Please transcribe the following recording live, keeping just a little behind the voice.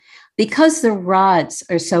because the rods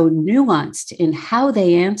are so nuanced in how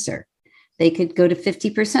they answer, they could go to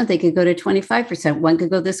 50%, they could go to 25%. One could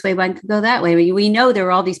go this way, one could go that way. We know there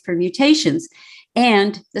are all these permutations,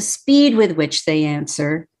 and the speed with which they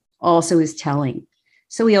answer also is telling.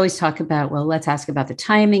 So we always talk about, well, let's ask about the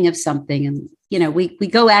timing of something. And, we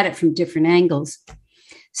go at it from different angles.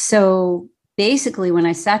 So basically, when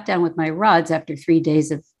I sat down with my rods after 3 days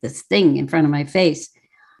of this thing in front of my face,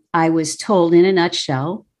 I was told in a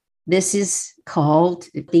nutshell, this is called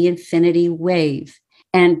the infinity wave.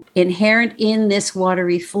 And inherent in this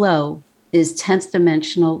watery flow is 10th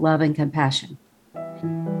dimensional love and compassion.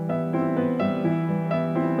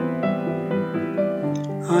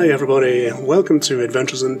 Hi everybody, welcome to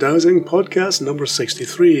Adventures in Dowsing podcast number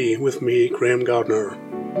 63 with me, Graham Gardner.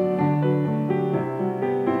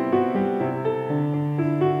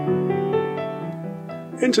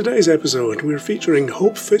 In today's episode, we're featuring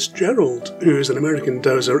Hope Fitzgerald, who is an American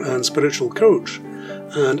dowser and spiritual coach.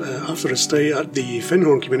 And after a stay at the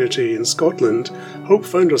Findhorn community in Scotland, Hope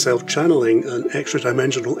found herself channeling an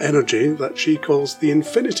extra-dimensional energy that she calls the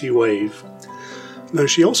infinity wave. Now,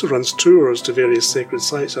 she also runs tours to various sacred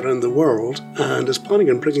sites around the world and is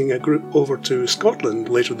planning on bringing a group over to Scotland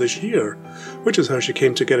later this year, which is how she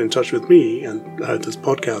came to get in touch with me and how this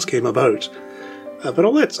podcast came about. But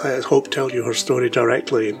I'll let Hope tell you her story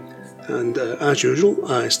directly. And as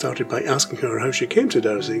usual, I started by asking her how she came to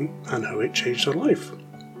dowsing and how it changed her life.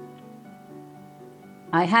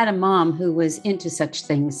 I had a mom who was into such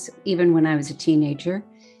things even when I was a teenager.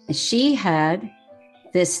 And she had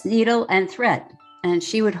this needle and thread. And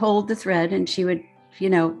she would hold the thread and she would,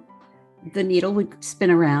 the needle would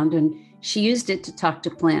spin around, and she used it to talk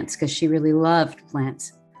to plants because she really loved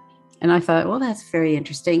plants. And I thought, well, that's very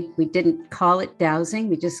interesting. We didn't call it dowsing.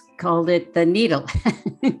 We just called it the needle.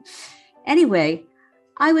 Anyway,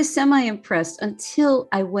 I was semi-impressed until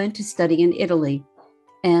I went to study in Italy.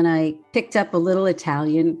 And I picked up a little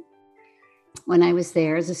Italian when I was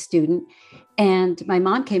there as a student. And my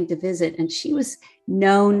mom came to visit, and she was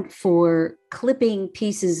known for clipping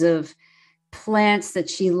pieces of plants that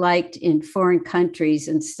she liked in foreign countries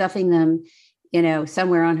and stuffing them,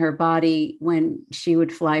 somewhere on her body when she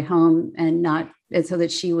would fly home, and so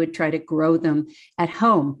that she would try to grow them at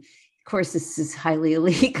home. Of course, this is highly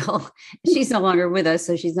illegal. She's no longer with us,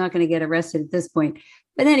 so she's not going to get arrested at this point.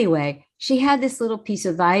 But anyway, she had this little piece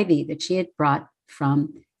of ivy that she had brought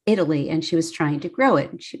from Italy, and she was trying to grow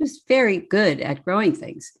it. And she was very good at growing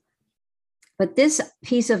things. But this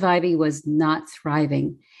piece of ivy was not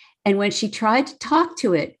thriving. And when she tried to talk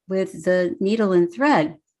to it with the needle and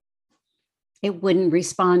thread, it wouldn't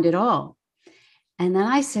respond at all. And then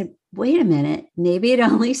I said, wait a minute, maybe it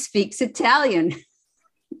only speaks Italian.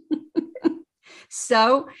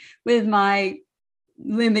 So with my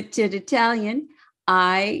limited Italian,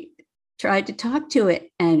 I tried to talk to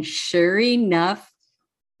it. And sure enough,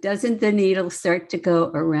 doesn't the needle start to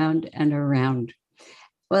go around and around?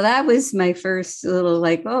 Well, that was my first little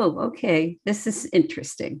oh, okay, this is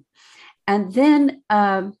interesting. And then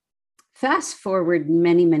fast forward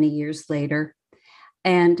many, many years later,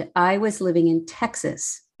 and I was living in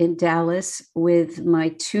Texas, in Dallas, with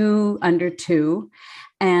my under two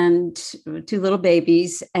and two little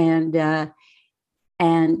babies. And I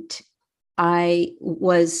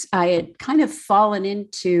had kind of fallen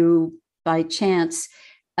into, by chance,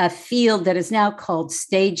 a field that is now called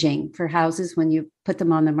staging for houses when you put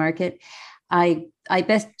them on the market. I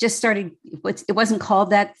just started, it wasn't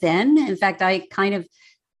called that then. In fact, I kind of,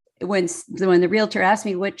 when the realtor asked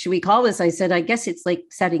me, what should we call this? I said, I guess it's like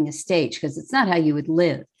setting a stage, because it's not how you would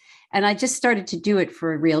live. And I just started to do it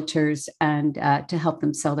for realtors and to help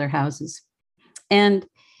them sell their houses. And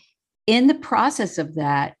in the process of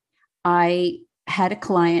that, I had a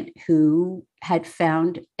client who had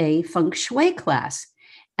found a feng shui class.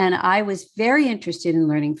 And I was very interested in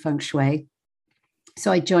learning feng shui.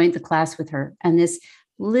 So I joined the class with her. And this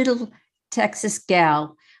little Texas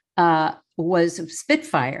gal was a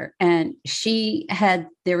Spitfire. And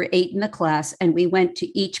there were 8 in the class. And we went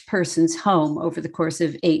to each person's home over the course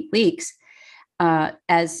of 8 weeks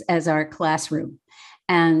as our classroom.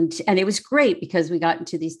 And it was great because we got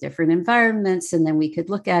into these different environments, and then we could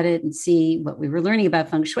look at it and see what we were learning about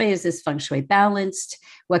feng shui. Is this feng shui balanced?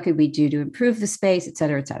 What could we do to improve the space, et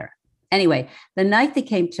cetera, et cetera? Anyway, the night they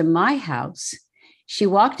came to my house, she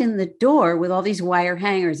walked in the door with all these wire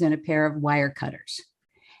hangers and a pair of wire cutters.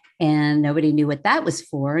 And nobody knew what that was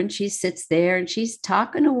for. And she sits there and she's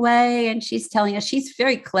talking away and she's telling us, she's a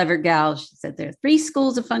very clever gal. She said, there are 3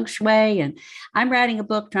 schools of feng shui and I'm writing a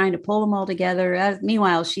book trying to pull them all together.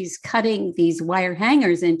 Meanwhile, she's cutting these wire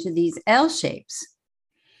hangers into these L shapes.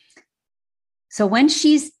 So when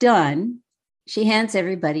she's done, she hands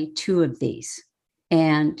everybody 2 of these.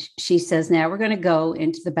 And she says, now we're going to go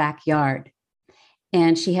into the backyard.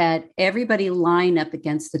 And she had everybody line up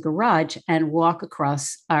against the garage and walk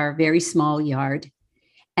across our very small yard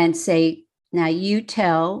and say, now you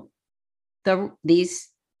tell these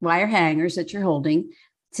wire hangers that you're holding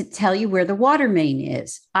to tell you where the water main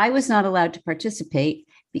is. I was not allowed to participate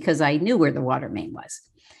because I knew where the water main was.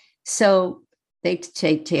 So they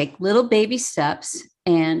take little baby steps.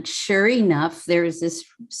 And sure enough, there is this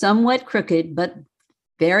somewhat crooked, but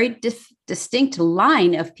very distinct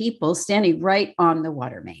line of people standing right on the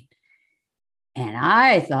water main. And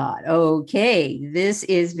I thought, okay, this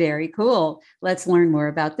is very cool. Let's learn more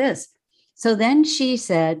about this. So then she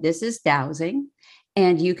said, this is dowsing.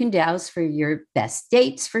 And you can douse for your best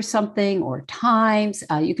dates for something or times.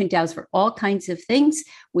 You can douse for all kinds of things.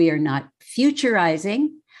 We are not futurizing.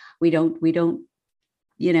 We don't,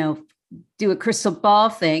 do a crystal ball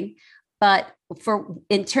thing. But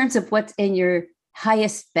in terms of what's in your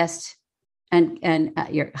highest, best, and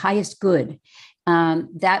your highest good,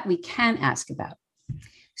 that we can ask about.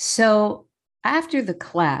 So after the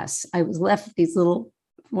class, I was left with these little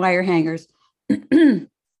wire hangers.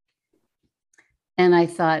 And I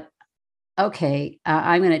thought, okay,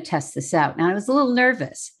 I'm going to test this out. Now I was a little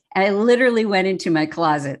nervous. And I literally went into my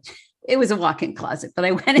closet. It was a walk-in closet, but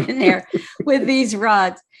I went in there with these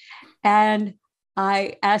rods. And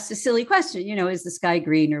I asked a silly question, is the sky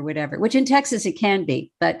green or whatever, which in Texas it can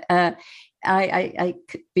be. But I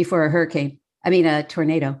before a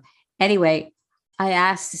tornado. Anyway, I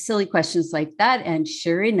asked silly questions like that. And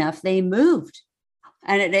sure enough, they moved.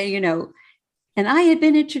 And, and I had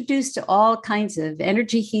been introduced to all kinds of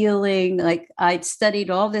energy healing. Like I'd studied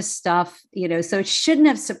all this stuff, so it shouldn't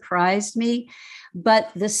have surprised me.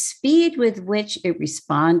 But the speed with which it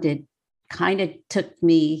responded kind of took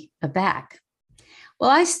me aback. Well,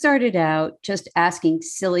 I started out just asking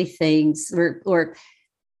silly things or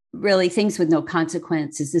really things with no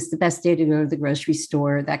consequence. Is this the best day to go to the grocery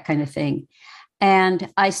store? That kind of thing.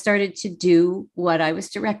 And I started to do what I was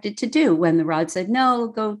directed to do when the rod said, no,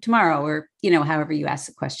 go tomorrow, or, however you ask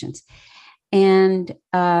the questions. And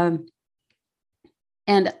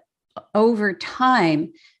over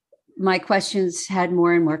time, my questions had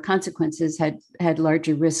more and more consequences, had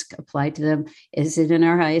larger risk applied to them. Is it in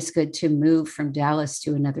our highest good to move from Dallas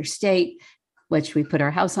to another state, which we put our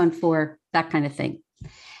house on for, that kind of thing.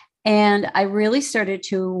 And I really started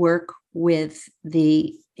to work with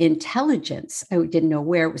the intelligence. I didn't know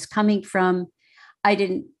where it was coming from.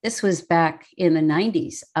 This was back in the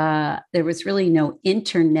 90s. There was really no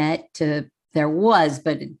internet there was,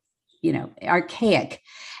 but, archaic.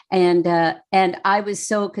 And I was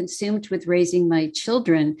so consumed with raising my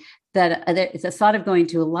children that the thought of going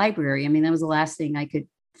to a library, that was the last thing I could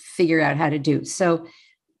figure out how to do. So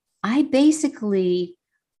I basically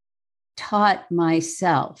taught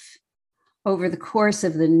myself over the course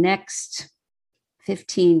of the next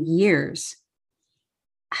 15 years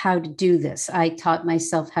how to do this. I taught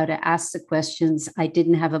myself how to ask the questions. I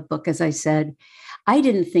didn't have a book, as I said. I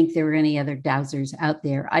didn't think there were any other dowsers out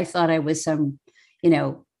there. I thought I was some,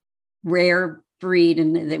 rare breed,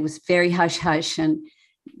 and it was very hush hush, and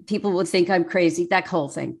people would think I'm crazy, that whole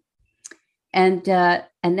thing. And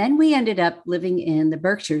then we ended up living in the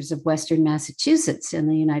Berkshires of Western Massachusetts in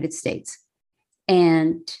the United States.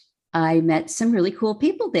 And I met some really cool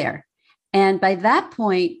people there. And by that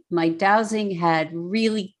point, my dowsing had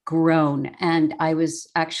really grown, and I was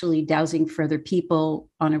actually dowsing for other people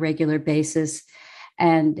on a regular basis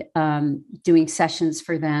and doing sessions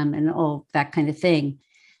for them and all that kind of thing.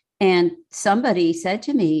 And somebody said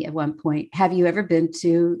to me at one point, have you ever been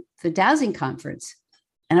to the dowsing conference?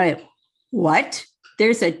 And I went, what?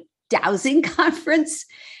 There's a dowsing conference?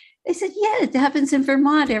 They said, yeah, it happens in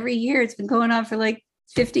Vermont every year. It's been going on for like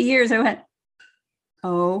 50 years. I went,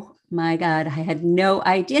 oh my God, I had no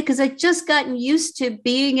idea, because I'd just gotten used to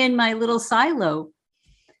being in my little silo.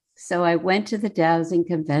 So I went to the dowsing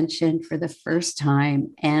convention for the first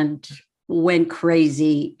time and went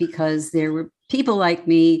crazy, because there were people like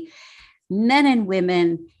me, men and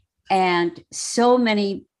women, and so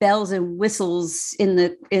many bells and whistles in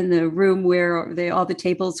the room where all the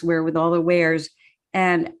tables were with all the wares.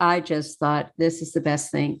 And I just thought, this is the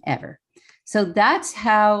best thing ever. So that's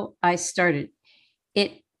how I started.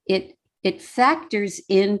 It factors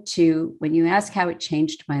into, when you ask how it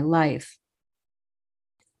changed my life,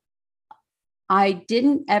 I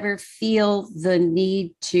didn't ever feel the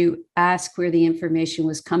need to ask where the information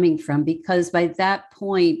was coming from, because by that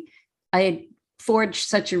point, I had forged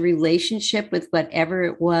such a relationship with whatever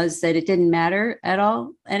it was that it didn't matter at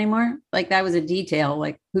all anymore. Like that was a detail,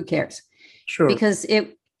 like who cares? Sure. Because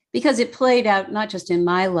it played out not just in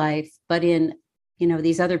my life, but in,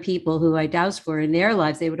 these other people who I dowsed for in their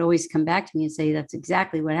lives. They would always come back to me and say, that's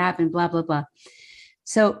exactly what happened, blah, blah, blah.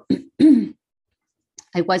 So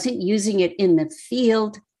I wasn't using it in the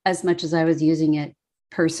field as much as I was using it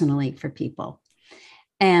personally for people.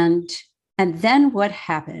 And then what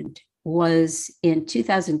happened was in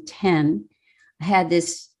 2010, I had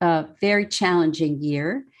this very challenging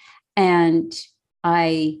year. And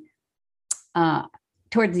I,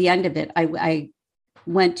 towards the end of it, I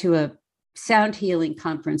went to a sound healing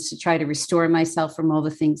conference to try to restore myself from all the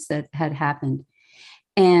things that had happened.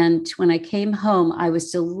 And when I came home, I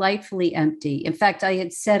was delightfully empty. In fact, I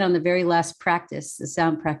had said on the very last practice, the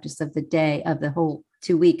sound practice of the day, of the whole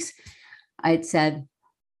 2 weeks, I had said,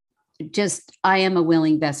 just, I am a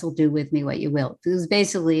willing vessel, do with me what you will. It was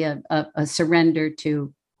basically a surrender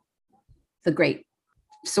to the great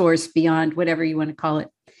source beyond, whatever you want to call it.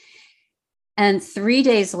 And 3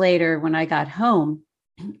 days later, when I got home,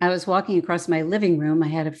 I was walking across my living room. I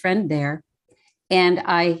had a friend there, and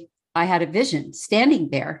I had a vision standing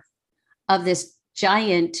there of this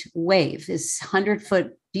giant wave, this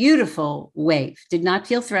 100-foot beautiful wave. Did not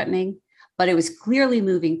feel threatening, but it was clearly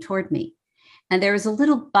moving toward me. And there was a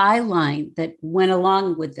little byline that went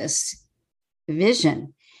along with this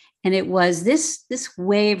vision. And it was this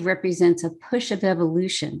wave represents a push of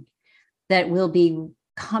evolution that will be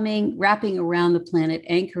wrapping around the planet,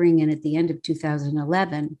 anchoring in at the end of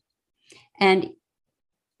 2011. And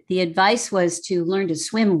the advice was to learn to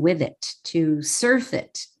swim with it, to surf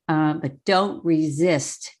it, but don't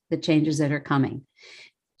resist the changes that are coming.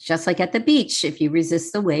 Just like at the beach, if you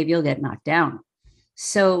resist the wave, you'll get knocked down.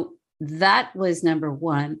 So that was number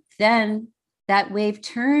one. Then that wave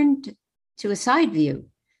turned to a side view.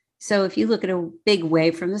 So if you look at a big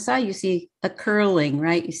wave from the side, you see a curling,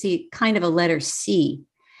 right? You see kind of a letter C.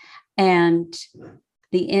 And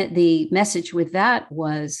the message with that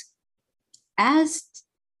was, as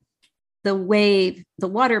the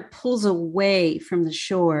water pulls away from the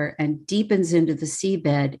shore and deepens into the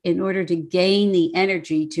seabed in order to gain the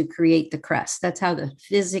energy to create the crest. That's how the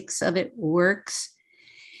physics of it works.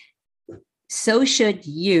 So should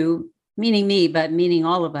you, meaning me, but meaning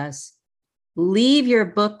all of us, leave your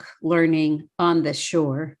book learning on the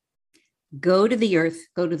shore, go to the earth,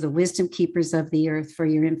 go to the wisdom keepers of the earth for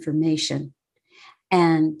your information,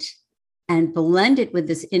 and blend it with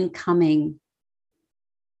this incoming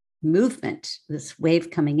movement, this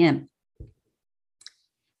wave coming in.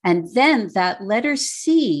 And then that letter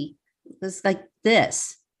C was like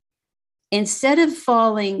this. Instead of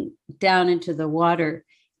falling down into the water,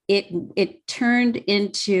 it turned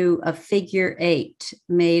into a figure 8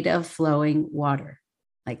 made of flowing water,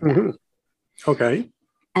 like that. Mm-hmm. Okay.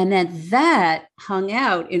 And then that hung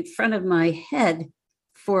out in front of my head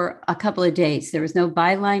for a couple of days. There was no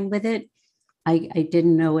byline with it. I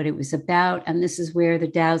didn't know what it was about. And this is where the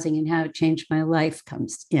dowsing and how it changed my life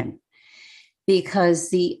comes in. Because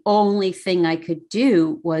the only thing I could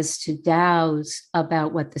do was to douse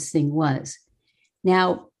about what this thing was.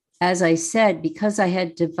 Now, as I said, because I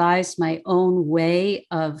had devised my own way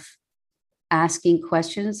of asking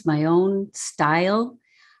questions, my own style,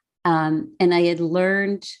 and I had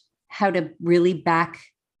learned how to really back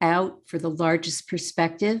out for the largest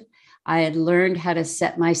perspective. I had learned how to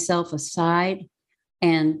set myself aside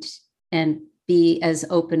and be as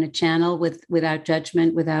open a channel without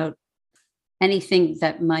judgment, without anything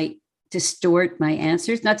that might distort my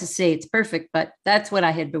answers. Not to say it's perfect, but that's what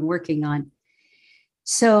I had been working on.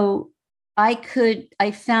 So I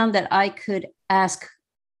found that I could ask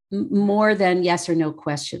more than yes or no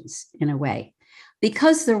questions in a way,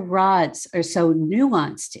 because the rods are so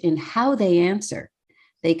nuanced in how they answer.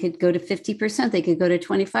 They could go to 50%, they could go to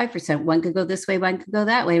 25%. One could go this way, one could go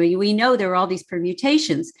that way. I mean, we know there are all these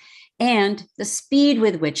permutations, and the speed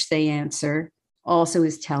with which they answer also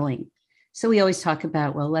is telling. So we always talk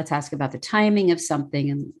about, well, let's ask about the timing of something.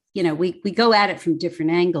 And, we go at it from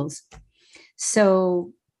different angles.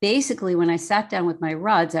 So basically, when I sat down with my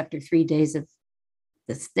rods after 3 days of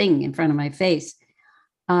this thing in front of my face,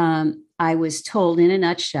 I was told in a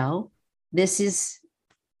nutshell, this is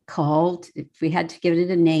called, if we had to give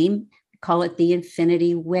it a name, call it the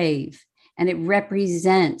infinity wave. And it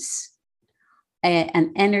represents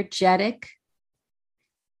an energetic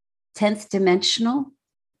 10th dimensional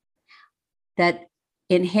that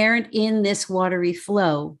inherent in this watery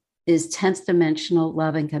flow is 10th dimensional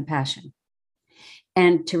love and compassion.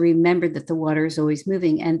 And to remember that the water is always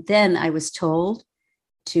moving. And then I was told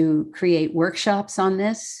to create workshops on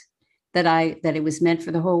this, that it was meant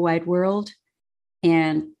for the whole wide world.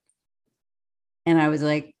 And I was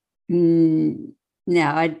like, no,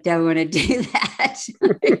 I don't want to do that.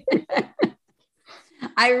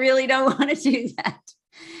 I really don't want to do that.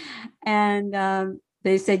 And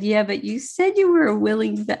they said, yeah, but you said you were a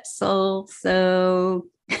willing vessel. So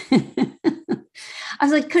I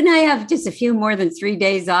was like, couldn't I have just a few more than 3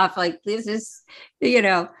 days off? Like, this is, you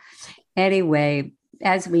know, anyway,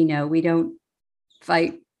 as we know,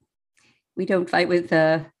 fight. We don't fight with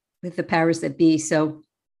the powers that be. So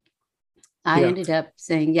I ended up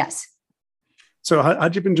saying yes. So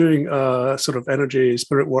had you been doing sort of energy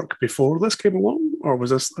spirit work before this came along, or was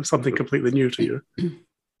this something completely new to you?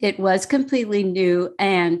 It was completely new,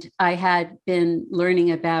 and I had been learning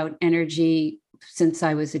about energy since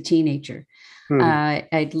I was a teenager.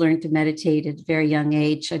 I'd learned to meditate at a very young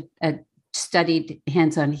age. I studied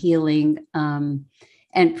hands-on healing and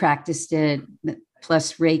practiced it,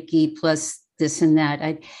 plus Reiki, plus this and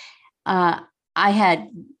that. I had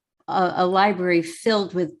a library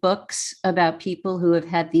filled with books about people who have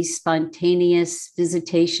had these spontaneous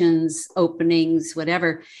visitations, openings,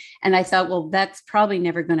 whatever. And I thought, well, that's probably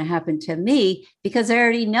never going to happen to me because I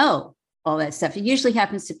already know all that stuff. It usually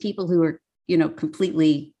happens to people who are,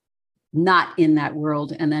 completely not in that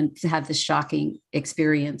world and then to have this shocking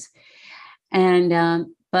experience. And,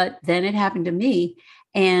 but then it happened to me,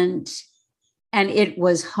 and it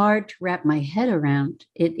was hard to wrap my head around.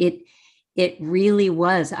 It really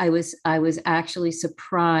was. I was actually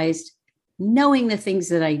surprised, knowing the things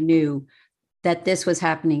that I knew, that this was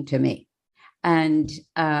happening to me, and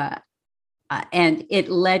it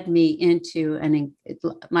led me into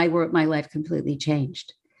my life completely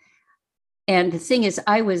changed. And the thing is,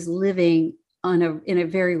 I was living in a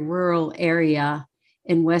very rural area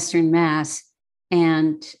in Western Mass,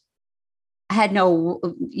 and I had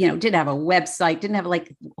didn't have a website, didn't have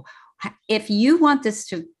if you want this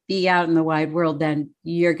to be out in the wide world, then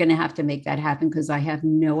you're going to have to make that happen, because I have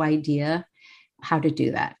no idea how to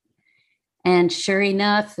do that. And sure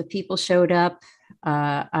enough, the people showed up.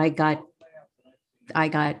 I got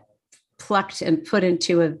plucked and put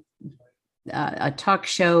into a talk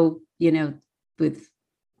show, with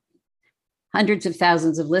hundreds of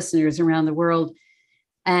thousands of listeners around the world.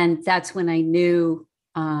 And that's when I knew,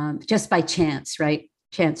 just by chance, right?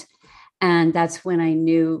 Chance. And that's when I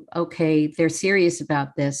knew, okay, they're serious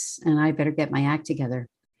about this, and I better get my act together.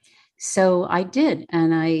 So I did.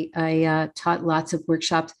 And I taught lots of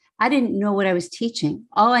workshops. I didn't know what I was teaching.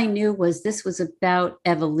 All I knew was this was about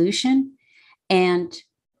evolution. And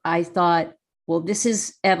I thought, well, this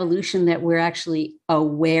is evolution that we're actually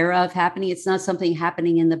aware of happening. It's not something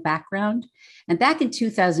happening in the background. And back in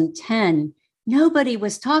 2010, nobody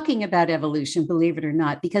was talking about evolution, believe it or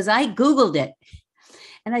not, because I Googled it.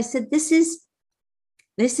 And I said, this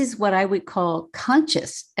is what I would call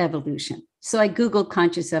conscious evolution. So I Googled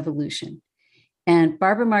conscious evolution. And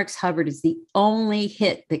Barbara Marx Hubbard is the only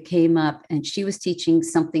hit that came up, and she was teaching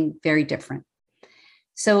something very different.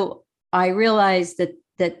 So I realized that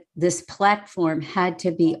this platform had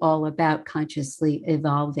to be all about consciously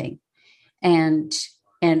evolving and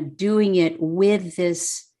doing it with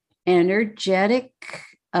this energetic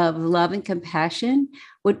of love and compassion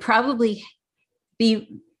would probably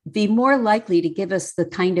be more likely to give us the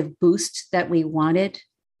kind of boost that we wanted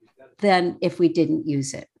than if we didn't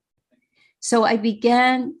use it. So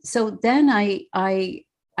then I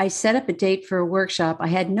set up a date for a workshop. I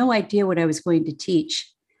had no idea what I was going to teach.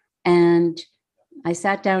 And I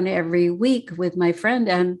sat down every week with my friend,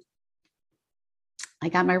 and I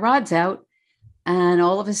got my rods out, and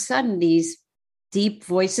all of a sudden these deep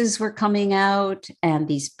voices were coming out, and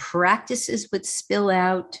these practices would spill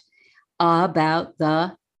out about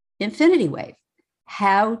the infinity wave,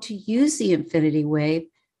 how to use the infinity wave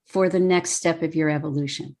for the next step of your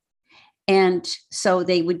evolution. And so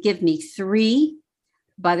they would give me 3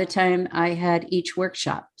 by the time I had each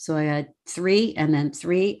workshop. So I had 3 and then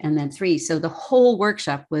 3 and then 3. So the whole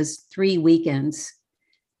workshop was 3 weekends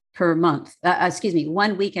per month.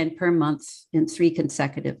 1 weekend per month in 3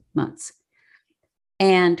 consecutive months.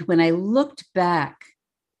 And when I looked back,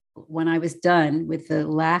 when I was done with the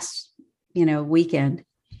last, weekend,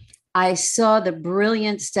 I saw the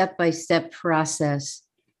brilliant step-by-step process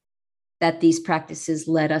that these practices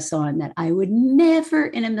led us on that I would never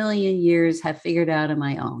in a million years have figured out on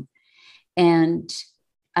my own. And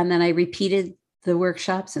then I repeated the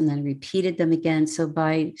workshops and then repeated them again. So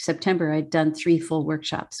by September, I'd done 3 full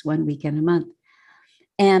workshops, 1 weekend a month.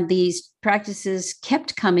 And these practices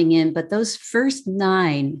kept coming in, but those first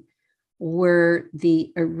 9 were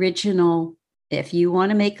the original. If you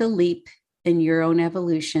want to make a leap in your own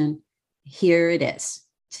evolution, here it is,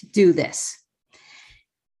 to do this.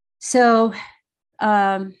 So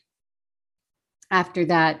after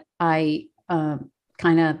that, I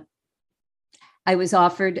I was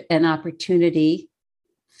offered an opportunity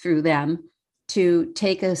through them to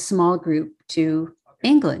take a small group to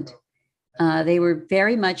England. They were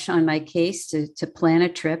very much on my case to plan a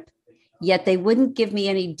trip, yet they wouldn't give me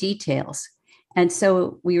any details. And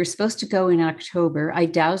so we were supposed to go in October. I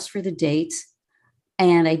dowsed for the dates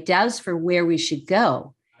and I dowsed for where we should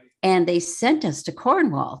go. And they sent us to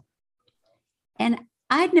Cornwall. And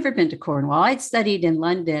I'd never been to Cornwall. I'd studied in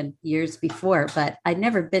London years before, but I'd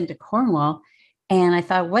never been to Cornwall. And I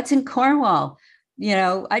thought, what's in Cornwall?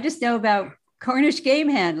 I just know about Cornish game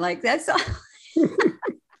hen. Like, that's all.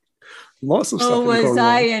 Lots of stuff in was Cornwall.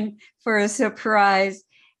 I in for a surprise?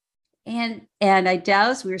 And I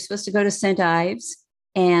dowsed. We were supposed to go to St. Ives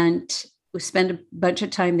and we spent a bunch of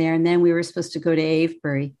time there. And then we were supposed to go to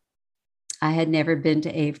Avebury. I had never been to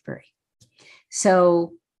Avebury.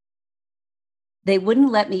 So they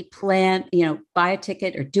wouldn't let me plan, buy a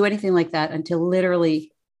ticket or do anything like that until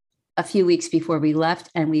literally a few weeks before we left.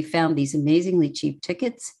 And we found these amazingly cheap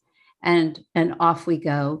tickets and off we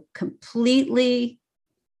go, completely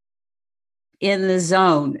in the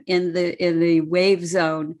zone, in the wave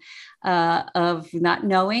zone of not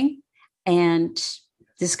knowing and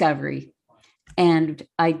discovery. And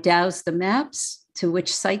I dowsed the maps to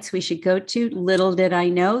which sites we should go to. Little did I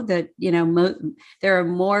know that, there are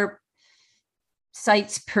more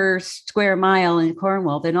sites per square mile in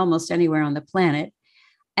Cornwall than almost anywhere on the planet.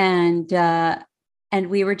 And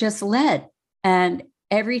we were just led. And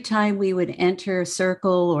every time we would enter a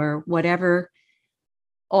circle or whatever,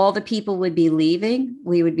 all the people would be leaving.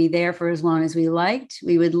 We would be there for as long as we liked.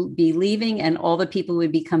 We would be leaving and all the people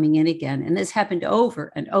would be coming in again. And this happened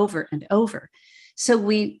over and over and over. So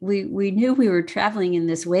we knew we were traveling in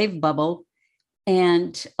this wave bubble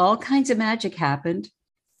and all kinds of magic happened.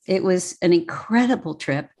 It was an incredible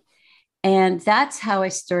trip. And that's how I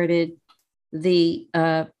started the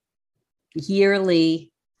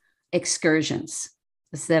yearly excursions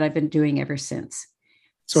that I've been doing ever since.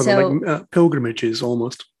 So like pilgrimages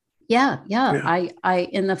almost. Yeah. I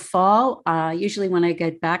in the fall, usually when I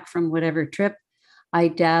get back from whatever trip, I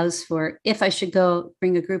douse for if I should go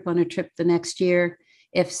bring a group on a trip the next year.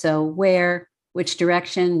 If so, where, which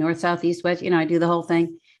direction, north, south, east, west, I do the whole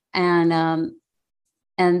thing. And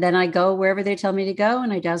then I go wherever they tell me to go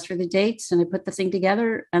and I douse for the dates and I put the thing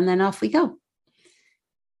together and then off we go.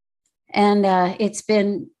 And it's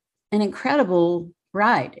been an incredible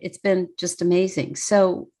ride. It's been just amazing.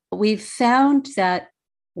 So we've found that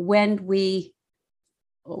when we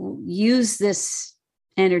use this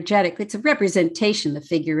energetic, it's a representation, the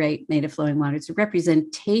figure eight made of flowing water. It's a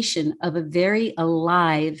representation of a very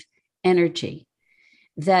alive energy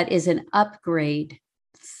that is an upgrade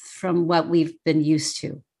from what we've been used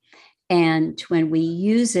to. And when we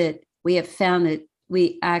use it, we have found that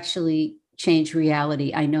we actually change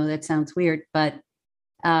reality. I know that sounds weird, but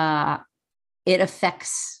it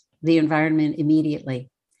affects the environment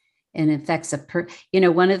immediately and affects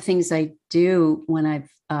one of the things I do when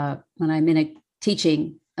I'm in a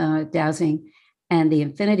teaching dowsing and the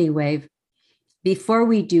infinity wave, before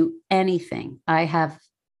we do anything, I have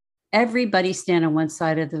everybody stand on one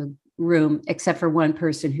side of the room except for one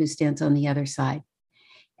person who stands on the other side.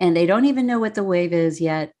 And they don't even know what the wave is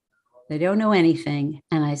yet. They don't know anything.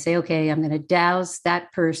 And I say, okay, I'm going to douse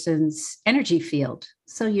that person's energy field.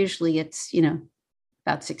 So usually it's,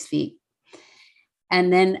 about 6 feet.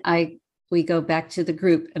 And then we go back to the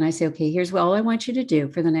group and I say, okay, here's what all I want you to do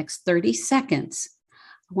for the next 30 seconds.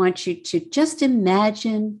 I want you to just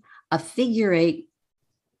imagine a figure eight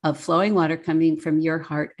of flowing water coming from your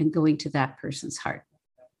heart and going to that person's heart.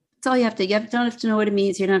 That's all you have to. You don't have to know what it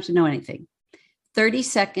means. You don't have to know anything. 30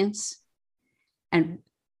 seconds. And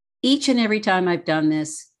each and every time I've done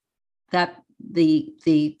this, that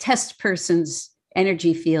the test person's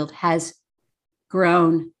energy field has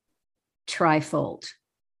grown trifold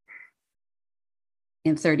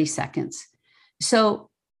in 30 seconds. So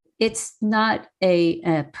it's not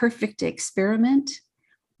a perfect experiment,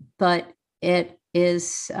 but it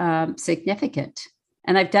is significant.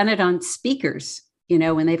 And I've done it on speakers,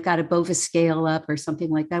 when they've got a Bova scale up or something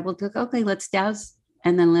like that. We'll go, okay, let's douse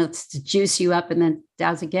and then let's juice you up and then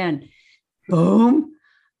douse again. Boom,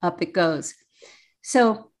 up it goes.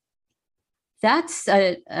 So that's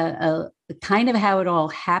a kind of how it all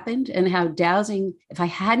happened and how dowsing, if I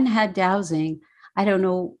hadn't had dowsing, I don't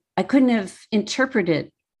know, I couldn't have interpreted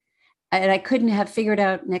and I couldn't have figured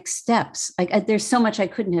out next steps. There's so much I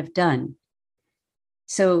couldn't have done.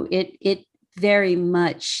 So it very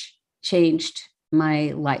much changed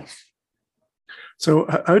my life. So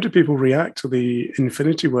how do people react to the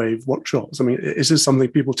Infinity Wave workshops? I mean, is this something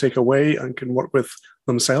people take away and can work with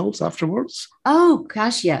themselves afterwards? Oh,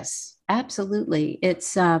 gosh, yes, absolutely.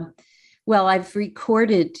 It's, well, I've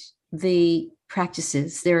recorded the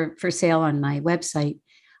practices. They're for sale on my website.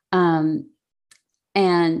 Um,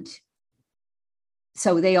 and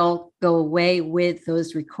so they all go away with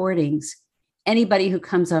those recordings. Anybody who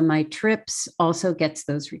comes on my trips also gets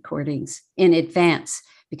those recordings in advance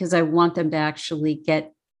because I want them to actually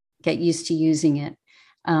get used to using it,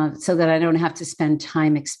 so that I don't have to spend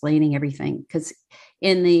time explaining everything. Because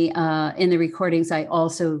in the recordings, I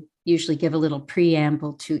also usually give a little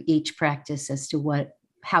preamble to each practice as to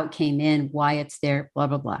how it came in, why it's there, blah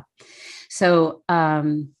blah blah. So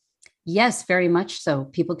yes, very much so.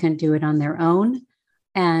 People can do it on their own.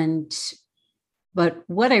 But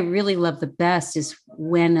what I really love the best is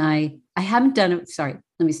when I haven't done it. Sorry,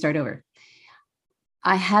 let me start over.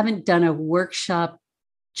 I haven't done a workshop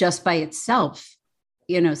just by itself,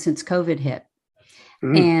 since COVID hit.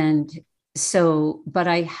 And so, but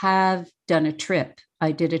I have done a trip.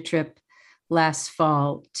 I did a trip last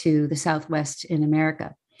fall to the Southwest in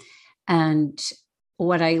America. And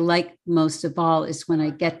what I like most of all is when I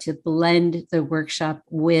get to blend the workshop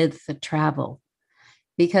with the travel,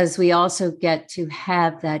 because we also get to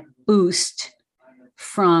have that boost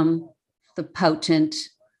from the potent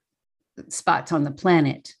spots on the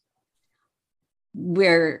planet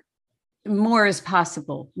where more is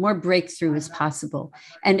possible, more breakthrough is possible.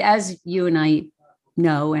 And as you and I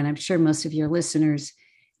know, and I'm sure most of your listeners,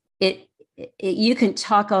 you can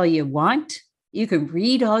talk all you want, you can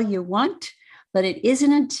read all you want, but it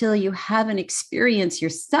isn't until you have an experience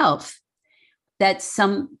yourself that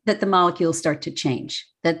the molecules start to change,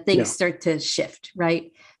 that things start to shift,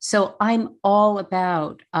 right? So I'm all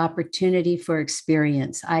about opportunity for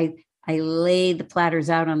experience. I lay the platters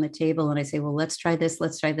out on the table and I say, well, let's try this,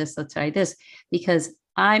 let's try this, let's try this, because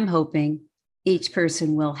I'm hoping each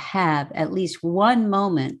person will have at least one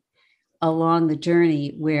moment along the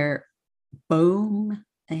journey where, boom,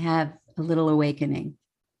 they have a little awakening.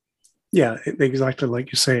 Yeah, exactly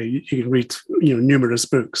like you say. You can read, numerous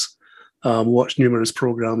books, watch numerous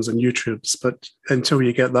programs on YouTube's, but until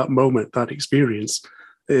you get that moment, that experience,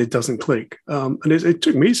 it doesn't click. And it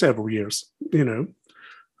took me several years,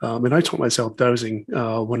 I taught myself dowsing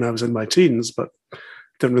when I was in my teens, but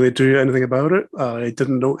didn't really do anything about it. I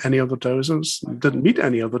didn't know any other dowsers, didn't meet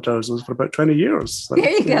any other dowsers for about 20 years. There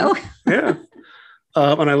you go. Yeah.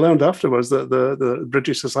 And I learned afterwards that the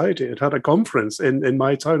British Society had a conference in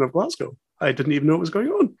my town of Glasgow. I didn't even know what was going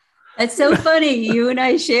on. It's so funny. You and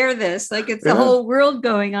I share this, like it's the whole world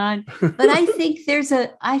going on. But I think there's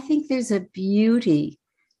a beauty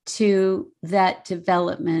to that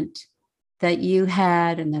development that you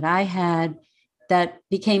had and that I had that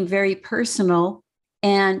became very personal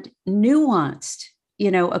and nuanced,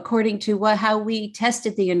 according to how we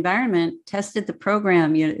tested the environment, tested the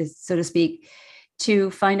program, so to speak, to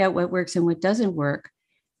find out what works and what doesn't work.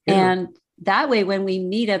 Yeah. And that way, when we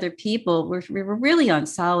meet other people, we're really on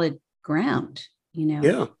solid ground,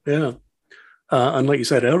 Yeah. And like you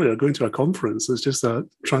said earlier, going to a conference is just a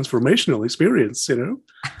transformational experience,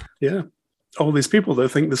 Yeah. All these people that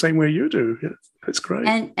think the same way you do. Yeah, it's great.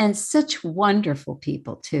 And such wonderful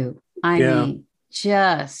people too. I mean,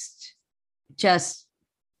 just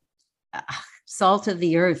salt of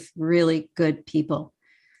the earth, really good people.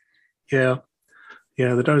 Yeah.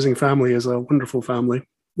 Yeah, the dowsing family is a wonderful family.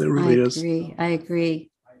 It really is. I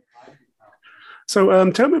agree.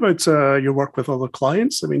 So tell me about your work with other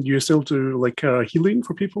clients. I mean, do you still do healing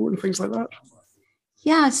for people and things like that?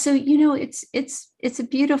 Yeah. So, it's a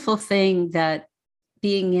beautiful thing that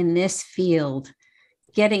being in this field,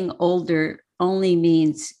 getting older only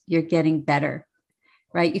means you're getting better,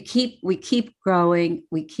 right? We keep growing,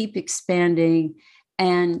 we keep expanding,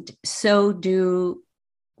 and so do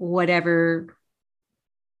whatever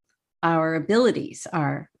our abilities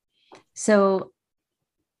are. So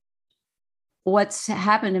what's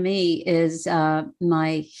happened to me is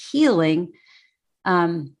my healing.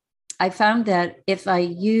 I found that if I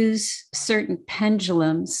use certain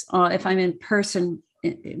pendulums, or if I'm in person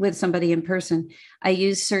with somebody in person, I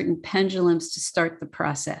use certain pendulums to start the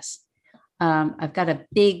process. I've got a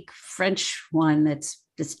big French one that's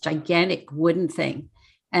this gigantic wooden thing.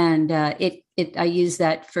 And I use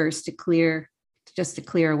that first to clear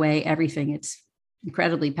away everything. It's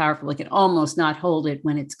incredibly powerful. I can almost not hold it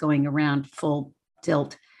when it's going around full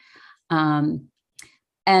tilt.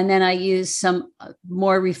 And then I use some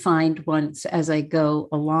more refined ones as I go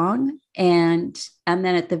along. And then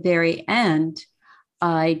at the very end,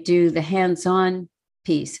 I do the hands-on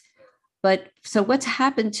piece. But so what's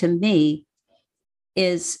happened to me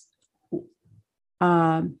is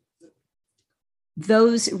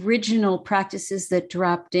those original practices that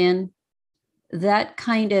dropped in, that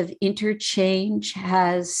kind of interchange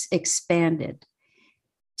has expanded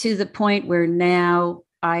to the point where now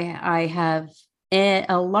I have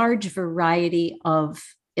a large variety of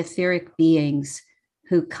etheric beings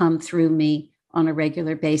who come through me on a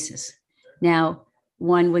regular basis. Now,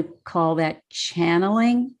 one would call that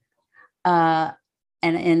channeling. And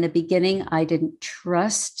in the beginning, I didn't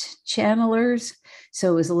trust channelers.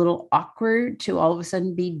 So it was a little awkward to all of a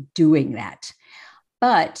sudden be doing that.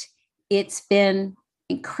 But it's been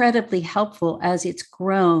incredibly helpful as it's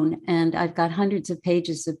grown. And I've got hundreds of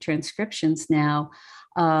pages of transcriptions now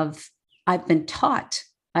I've been taught,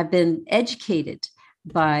 I've been educated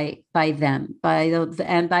by them,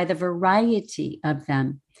 and by the variety of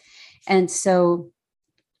them. And so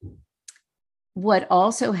what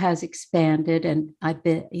also has expanded, and I've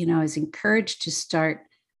been, I was encouraged to start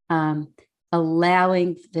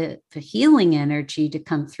allowing the healing energy to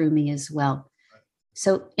come through me as well.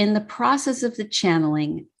 So in the process of the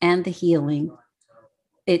channeling and the healing,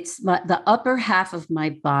 the upper half of my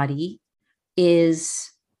body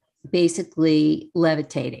is basically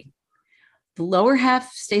levitating. The lower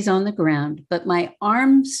half stays on the ground, but my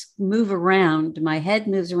arms move around, my head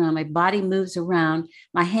moves around, my body moves around,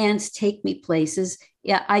 my hands take me places.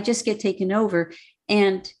 Yeah, I just get taken over.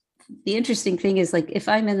 And the interesting thing is, like, if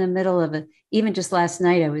I'm in the middle of even just last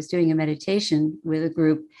night, I was doing a meditation with a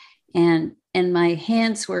group, and my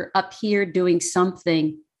hands were up here doing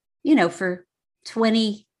something, for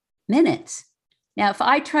 20 minutes. Now, if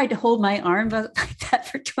I tried to hold my arm up like that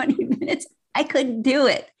for 20 minutes, I couldn't do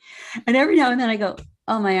it. And every now and then I go,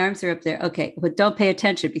 oh, my arms are up there. Okay, but don't pay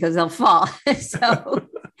attention because they'll fall.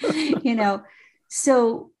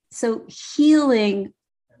 So healing,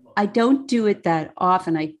 I don't do it that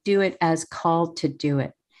often. I do it as called to do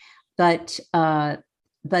it. But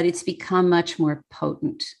it's become much more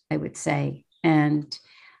potent, I would say. And,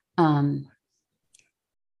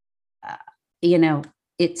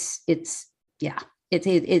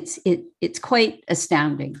 it's quite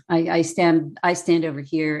astounding. I stand over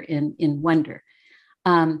here in wonder.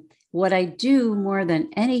 What I do more than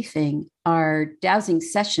anything are dowsing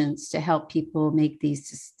sessions to help people make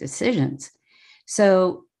these decisions.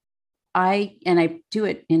 So I do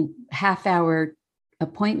it in half-hour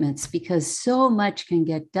appointments because so much can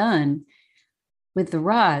get done with the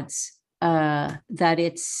rods that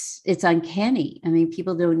it's uncanny. I mean,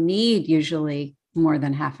 people don't need usually more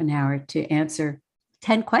than half an hour to answer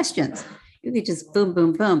 10 questions. You could just boom,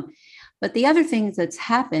 boom, boom. But the other thing that's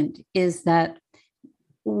happened is that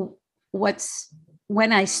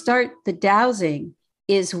when I start the dowsing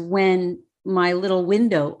is when my little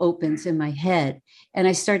window opens in my head and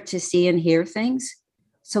I start to see and hear things.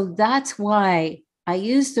 So that's why I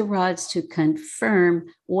use the rods to confirm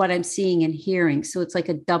what I'm seeing and hearing. So it's like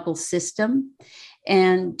a double system.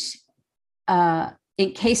 And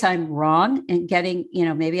in case I'm wrong and getting,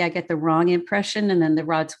 maybe I get the wrong impression and then the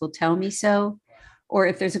rods will tell me so. Or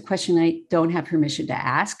if there's a question I don't have permission to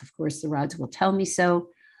ask, of course, the rods will tell me so.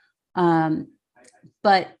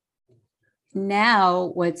 But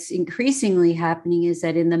now what's increasingly happening is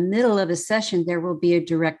that in the middle of a session, there will be a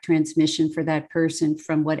direct transmission for that person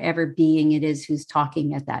from whatever being it is who's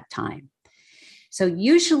talking at that time. So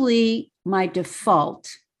usually my default,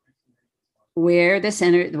 where this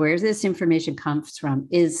information comes from,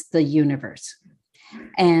 is the universe.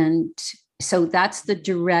 And so that's the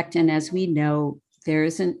direct. And as we know, there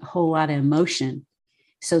isn't a whole lot of emotion.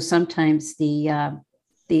 So sometimes the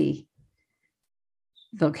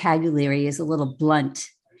vocabulary is a little blunt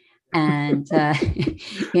and,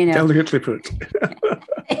 delicately put.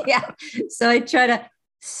 Yeah. So I try to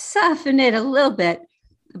soften it a little bit,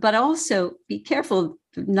 but also be careful.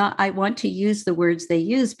 I want to use the words they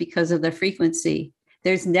use because of the frequency.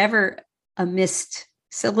 There's never a missed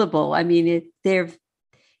syllable. I mean,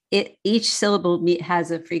 each syllable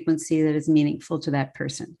has a frequency that is meaningful to that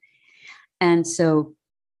person. And so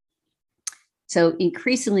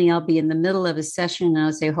increasingly I'll be in the middle of a session and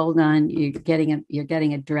I'll say, hold on, you're getting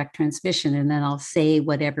a direct transmission. And then I'll say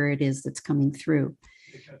whatever it is that's coming through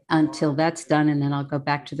until that's done. And then I'll go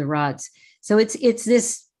back to the rods. So it's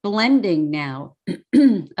this blending now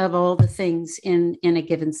of all the things in a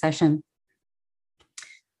given session.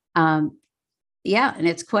 And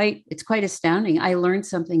it's quite astounding. I learn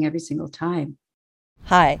something every single time.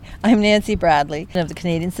 Hi, I'm Nancy Bradley of the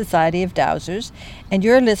Canadian Society of Dowsers, and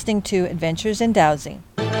you're listening to Adventures in Dowsing.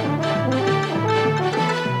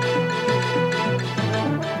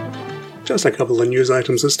 Just a couple of news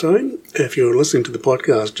items this time. If you're listening to the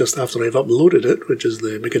podcast just after I've uploaded it, which is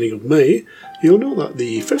the beginning of May, you'll know that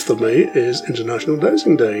the 5th of May is International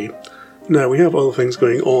Dowsing Day. Now, we have other things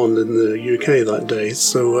going on in the UK that day,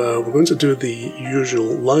 so we're going to do the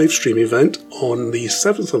usual live stream event on the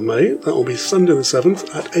 7th of May. That will be Sunday the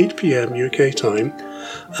 7th at 8 p.m. UK time.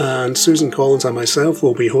 And Susan Collins and myself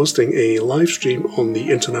will be hosting a live stream on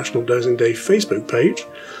the International Dowsing Day Facebook page,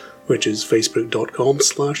 which is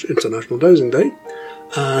facebook.com/International Dowsing Day.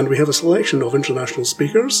 And we have a selection of international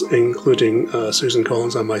speakers, including Susan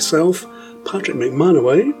Collins and myself, Patrick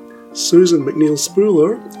McManaway, Susan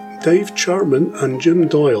McNeil-Spooler, Dave Charman and Jim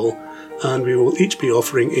Doyle, and we will each be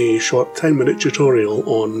offering a short 10-minute tutorial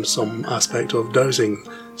on some aspect of dowsing.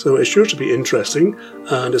 So it's sure to be interesting,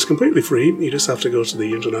 and it's completely free. You just have to go to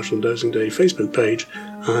the International Dowsing Day Facebook page,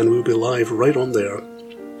 and we'll be live right on there.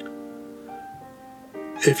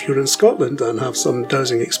 If you're in Scotland and have some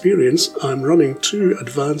dowsing experience, I'm running 2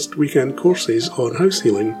 advanced weekend courses on house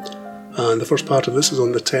healing, and the first part of this is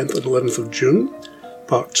on the 10th and 11th of June.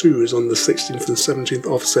 Part 2 is on the 16th and 17th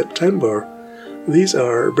of September. These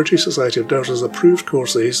are British Society of Dowsers approved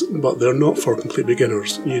courses, but they're not for complete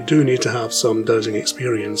beginners. You do need to have some dowsing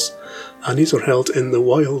experience. And these are held in the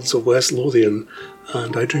wilds of West Lothian.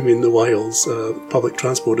 And I do mean the wilds. Public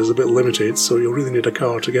transport is a bit limited, so you'll really need a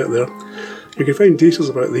car to get there. You can find details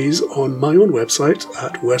about these on my own website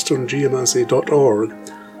at westerngeomancy.org.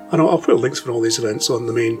 And I'll put links for all these events on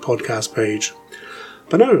the main podcast page.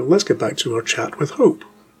 But now, let's get back to our chat with Hope.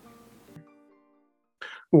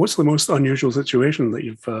 What's the most unusual situation that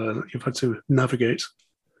you've had to navigate?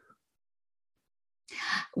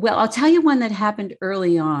 Well, I'll tell you one that happened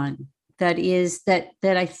early on that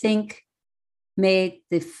I think made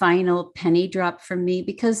the final penny drop for me,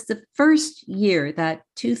 because the first year, that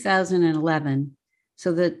 2011,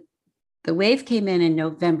 so the wave came in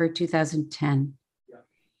November 2010,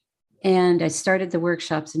 and I started the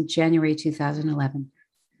workshops in January 2011.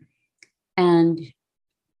 And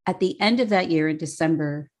at the end of that year, in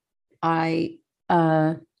December, I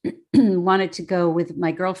wanted to go with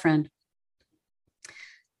my girlfriend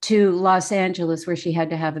to Los Angeles, where she had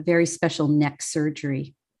to have a very special neck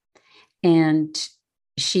surgery. And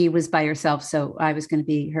she was by herself, so I was going to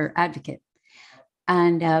be her advocate.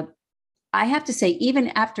 And I have to say, even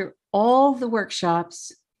after all the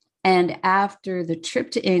workshops and after the trip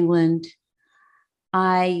to England,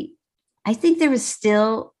 I think there was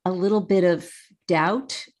still a little bit of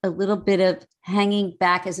doubt, a little bit of hanging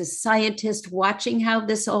back as a scientist, watching how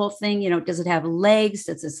this whole thing, does it have legs?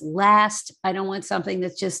 Does this last? I don't want something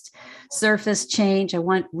that's just surface change. I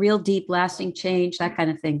want real deep lasting change, that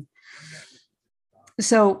kind of thing.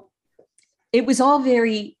 So it was all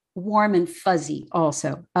very warm and fuzzy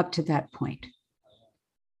also up to that point.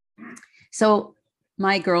 So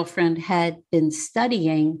my girlfriend had been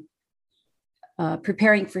studying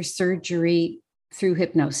preparing for surgery through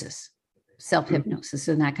hypnosis, self-hypnosis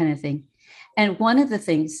and that kind of thing. And one of the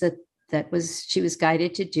things that she was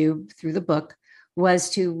guided to do through the book was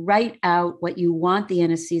to write out what you want the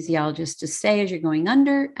anesthesiologist to say as you're going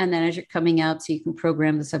under, and then as you're coming out, so you can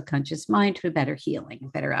program the subconscious mind to a better healing,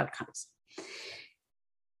 better outcomes.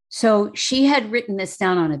 So she had written this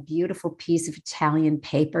down on a beautiful piece of Italian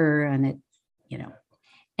paper, and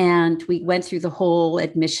and we went through the whole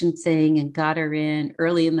admission thing and got her in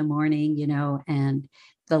early in the morning, and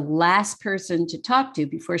the last person to talk to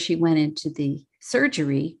before she went into the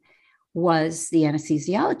surgery was the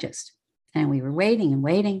anesthesiologist. And we were waiting and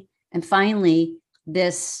waiting. And finally,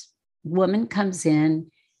 this woman comes in,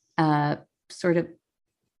 sort of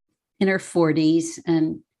in her 40s,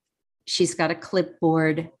 and she's got a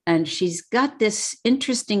clipboard, and she's got this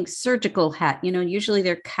interesting surgical hat. Usually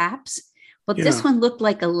they're caps, but this one looked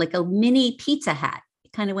like a mini pizza hat.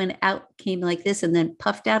 It kind of went out, came like this, and then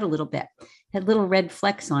puffed out a little bit. Had little red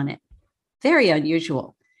flecks on it. Very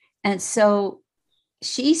unusual. And so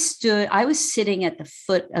I was sitting at the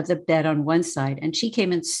foot of the bed on one side, and she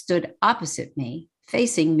came and stood opposite me,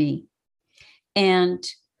 facing me, and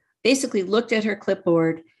basically looked at her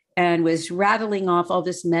clipboard and was rattling off all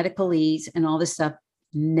this medicalese and all this stuff,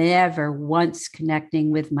 never once connecting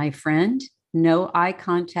with my friend, no eye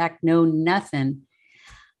contact, no nothing.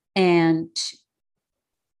 And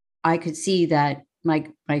I could see that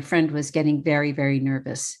my friend was getting very, very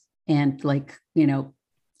nervous and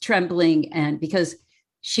trembling, and because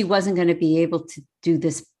she wasn't going to be able to do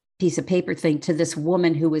this piece of paper thing to this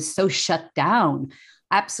woman who was so shut down,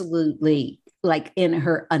 absolutely like in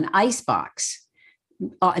an icebox,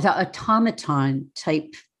 automaton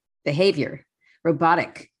type behavior,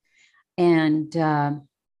 robotic. And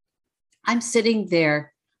I'm sitting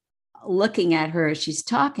there looking at her as she's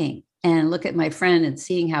talking, and look at my friend and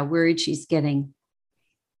seeing how worried she's getting.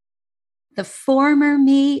 The former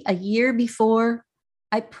me, a year before,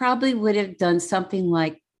 I probably would have done something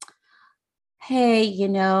like, hey,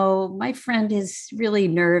 my friend is really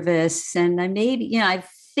nervous and I maybe, I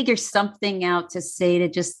figure something out to say to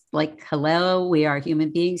just like, hello, we are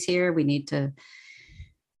human beings here. We need to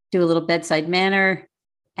do a little bedside manner.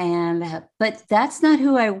 But that's not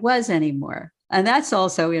who I was anymore. And that's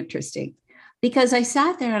also interesting because I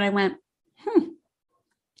sat there and I went,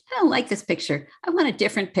 I don't like this picture. I want a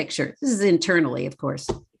different picture. This is internally, of course.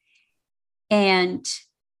 And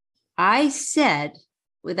I said,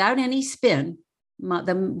 without any spin,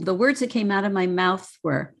 the words that came out of my mouth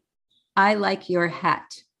were, I like your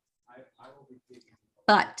hat.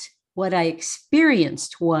 But what I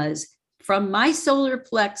experienced was from my solar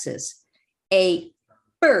plexus, a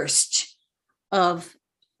burst of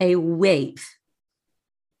a wave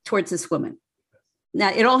towards this woman.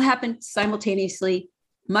 Now, it all happened simultaneously.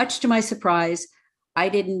 Much to my surprise, I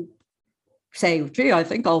didn't say, gee, I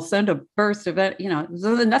think I'll send a burst of it.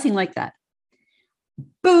 Nothing like that.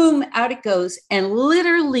 Boom, out it goes. And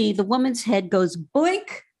literally the woman's head goes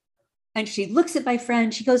boink. And she looks at my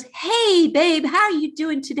friend. She goes, hey, babe, how are you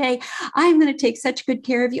doing today? I'm going to take such good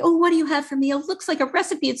care of you. Oh, what do you have for me? Oh, it looks like a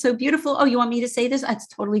recipe. It's so beautiful. Oh, you want me to say this? That's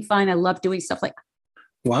totally fine. I love doing stuff like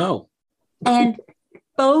that. Wow. And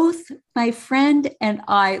both my friend and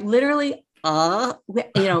I literally,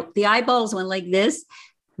 the eyeballs went like this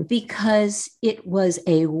because it was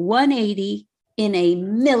a 180 in a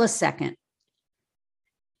millisecond.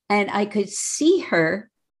 And I could see her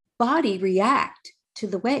body react to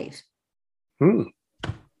the wave.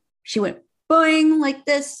 She went boing like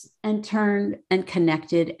this and turned and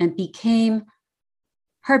connected and became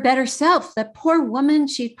her better self. That poor woman,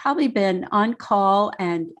 she'd probably been on call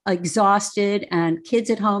and exhausted and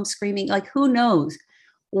kids at home screaming, like who knows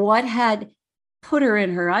what had put her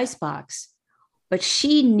in her icebox. But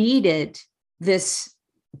she needed this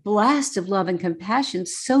blast of love and compassion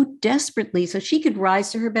so desperately so she could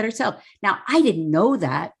rise to her better self. Now, I didn't know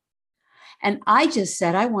that. And I just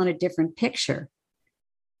said, I want a different picture.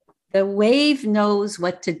 The wave knows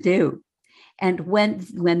what to do. And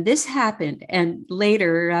when this happened, and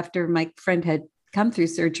later after my friend had come through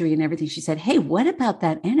surgery and everything, she said, hey, what about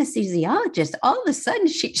that anesthesiologist? All of a sudden,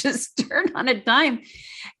 she just turned on a dime.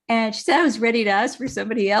 And she said, I was ready to ask for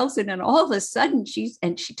somebody else. And then all of a sudden, she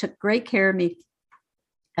took great care of me.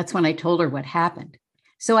 That's when I told her what happened.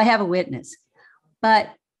 So I have a witness. But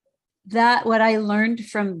what I learned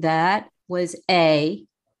from that was I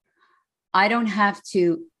don't have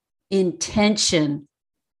to intention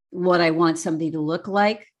what I want somebody to look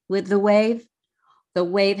like with the wave. The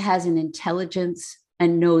wave has an intelligence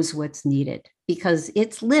and knows what's needed because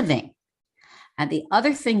it's living. And the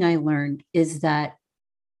other thing I learned is that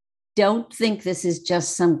don't think this is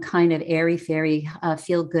just some kind of airy-fairy,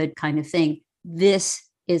 feel-good kind of thing. This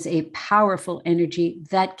is a powerful energy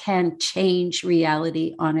that can change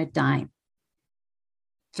reality on a dime.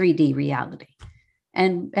 3D reality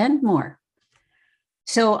and more.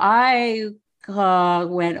 So I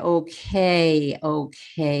went, okay,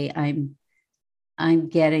 I'm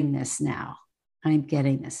getting this now. And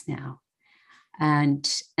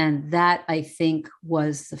that I think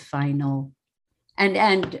was the final.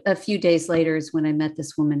 And a few days later is when I met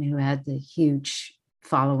this woman who had the huge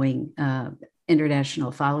following,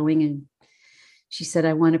 international following. And she said,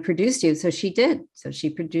 I want to produce you. So she did. So she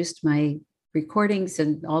produced my recordings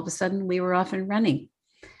and all of a sudden we were off and running.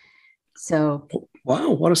 So. Wow,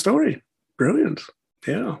 what a story. Brilliant.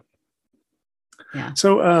 Yeah. Yeah.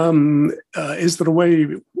 So is there a way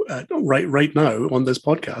right now on this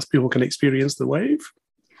podcast, people can experience the wave?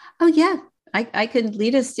 Oh, yeah. I can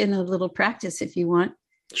lead us in a little practice if you want.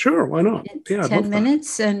 Sure, why not? Yeah, 10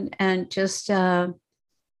 minutes and just it's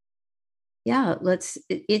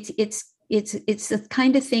the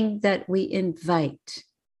kind of thing that we invite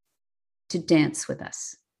to dance with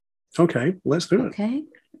us. Okay, let's do it. Okay.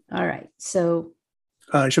 All right. So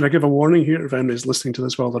should I give a warning here if anybody's listening to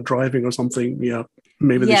this while they're driving or something? Yeah,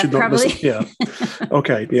 maybe they should probably. Not listen. Yeah.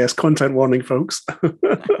 Okay. Yes, content warning, folks.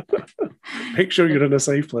 Make sure you're in a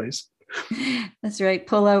safe place. That's right.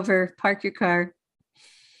 Pull over, park your car.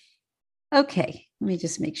 Okay. Let me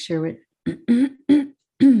just make sure all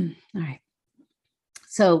right.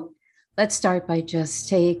 So let's start by just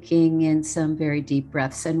taking in some very deep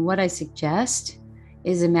breaths. And what I suggest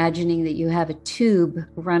is imagining that you have a tube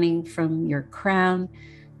running from your crown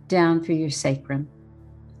down through your sacrum.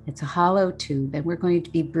 It's a hollow tube, and we're going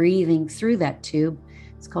to be breathing through that tube.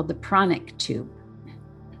 It's called the pranic tube.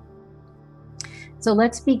 So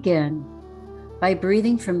let's begin by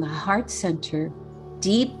breathing from the heart center,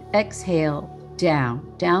 deep exhale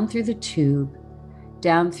down through the tube,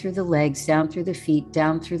 down through the legs, down through the feet,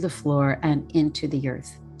 down through the floor, and into the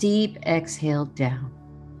earth. Deep exhale down.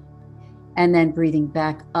 And then breathing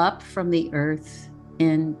back up from the earth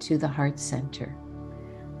into the heart center.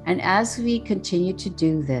 And as we continue to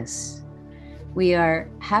do this, we are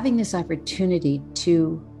having this opportunity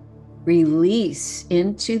to release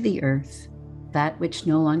into the earth that which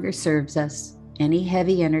no longer serves us, any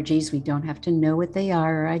heavy energies. We don't have to know what they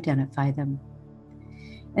are or identify them.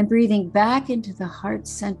 And breathing back into the heart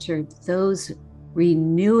center, those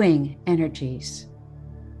renewing energies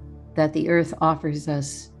that the earth offers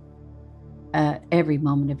us every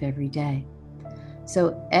moment of every day.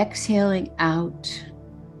 So exhaling out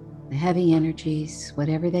the heavy energies,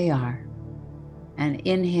 whatever they are, and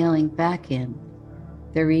inhaling back in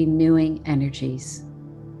the renewing energies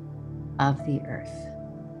of the earth.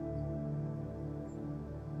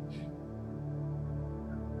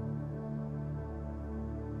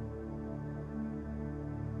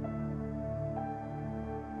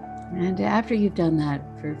 And after you've done that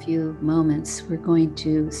for a few moments, we're going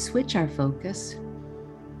to switch our focus.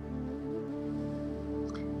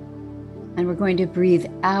 And we're going to breathe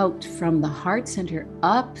out from the heart center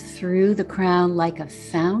up through the crown like a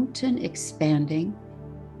fountain expanding.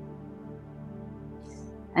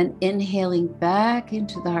 And inhaling back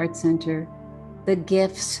into the heart center, the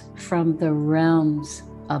gifts from the realms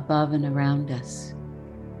above and around us.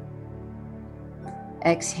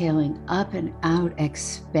 Exhaling up and out,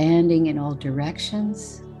 expanding in all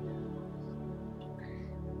directions.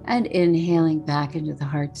 And inhaling back into the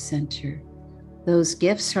heart center. Those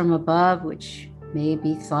gifts from above, which may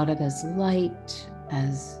be thought of as light,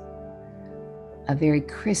 as a very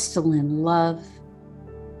crystalline love.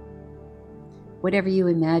 Whatever you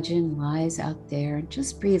imagine lies out there, and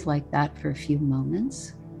just breathe like that for a few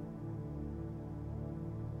moments.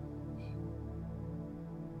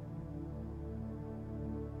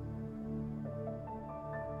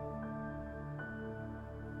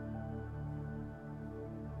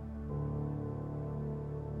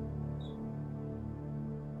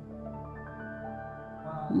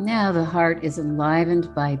 Now the heart is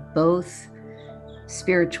enlivened by both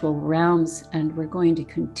spiritual realms, and we're going to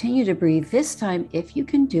continue to breathe this time, if you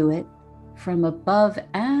can do it, from above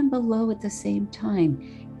and below at the same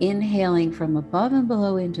time. Inhaling from above and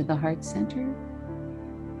below into the heart center,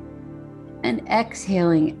 and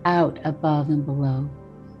exhaling out above and below.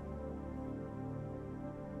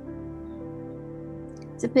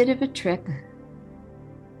 It's a bit of a trick.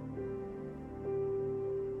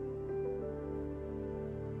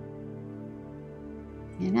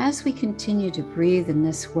 And as we continue to breathe in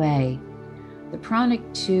this way, the pranic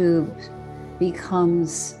tube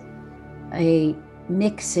becomes a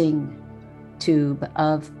mixing tube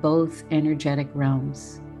of both energetic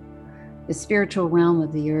realms, the spiritual realm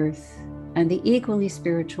of the earth and the equally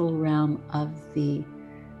spiritual realm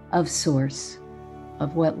of source,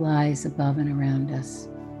 of what lies above and around us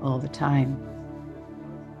all the time.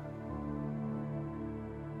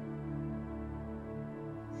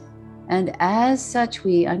 And as such,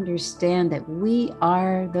 we understand that we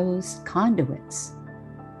are those conduits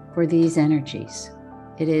for these energies.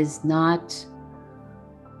 It is not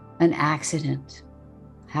an accident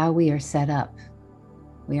how we are set up.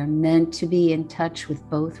 We are meant to be in touch with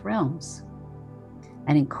both realms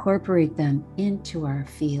and incorporate them into our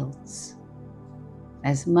fields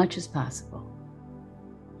as much as possible.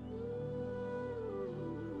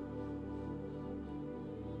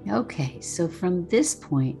 Okay, so from this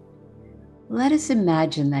point, let us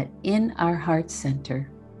imagine that in our heart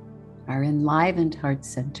center, our enlivened heart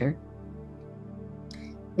center,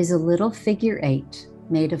 is a little figure 8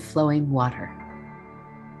 made of flowing water.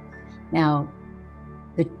 Now,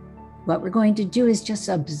 what we're going to do is just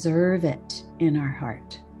observe it in our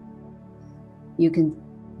heart. You can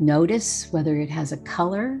notice whether it has a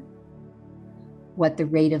color, what the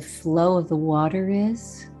rate of flow of the water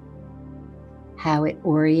is, how it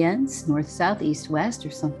orients, north, south, east, west, or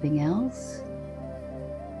something else.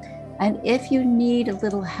 And if you need a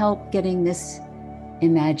little help getting this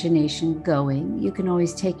imagination going, you can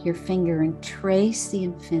always take your finger and trace the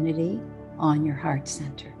infinity on your heart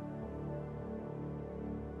center,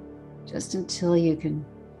 just until you can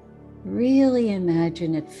really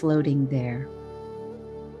imagine it floating there.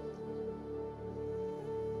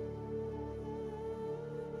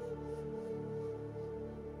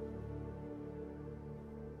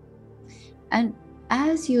 And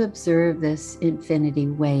as you observe this infinity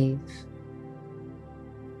wave,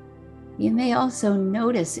 you may also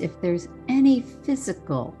notice if there's any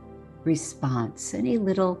physical response, any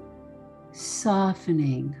little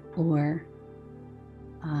softening or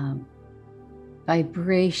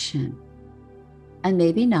vibration. And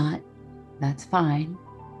maybe not, that's fine.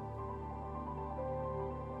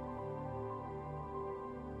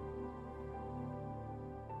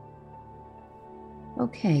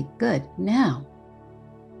 Okay, good. Now,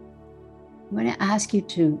 I'm going to ask you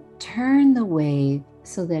to turn the wave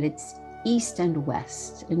so that it's east and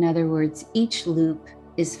west. In other words, each loop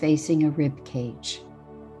is facing a rib cage.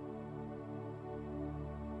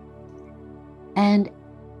 And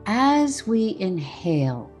as we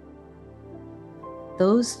inhale,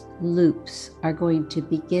 those loops are going to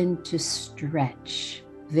begin to stretch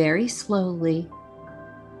very slowly.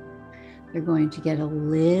 They're going to get a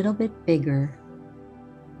little bit bigger.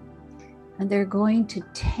 And they're going to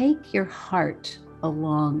take your heart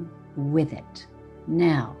along with it.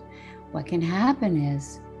 Now, what can happen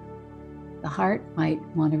is the heart might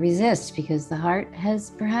want to resist because the heart has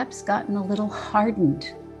perhaps gotten a little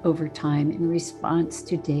hardened over time in response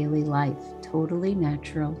to daily life. Totally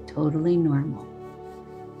natural, totally normal.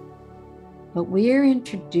 But we're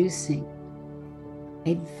introducing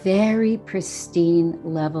a very pristine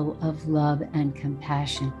level of love and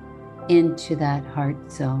compassion into that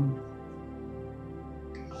heart zone.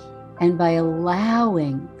 And by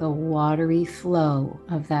allowing the watery flow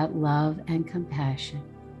of that love and compassion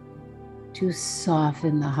to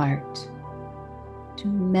soften the heart, to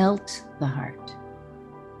melt the heart,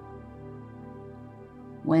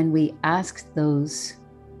 when we ask those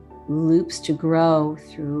loops to grow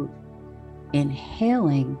through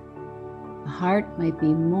inhaling, the heart might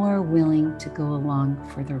be more willing to go along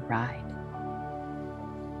for the ride.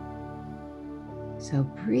 So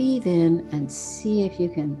breathe in and see if you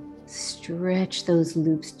can stretch those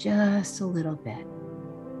loops just a little bit.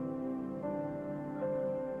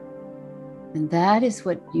 And that is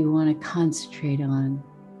what you want to concentrate on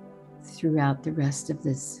throughout the rest of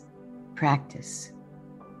this practice.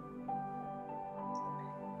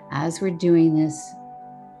 As we're doing this,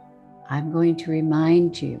 I'm going to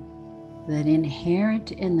remind you that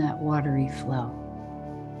inherent in that watery flow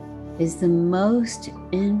is the most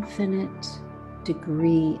infinite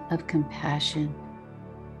degree of compassion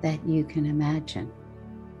that you can imagine.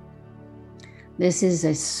 This is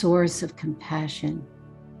a source of compassion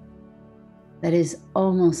that is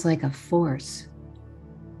almost like a force.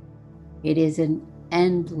 It is an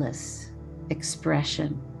endless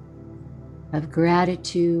expression of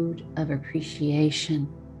gratitude, of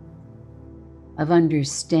appreciation, of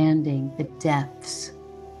understanding the depths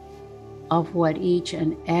of what each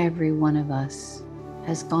and every one of us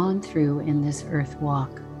has gone through in this earth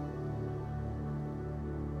walk.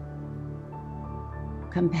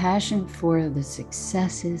 Compassion for the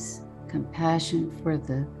successes, compassion for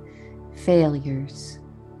the failures,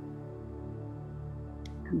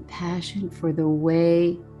 compassion for the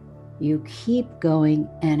way you keep going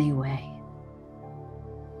anyway,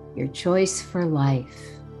 your choice for life.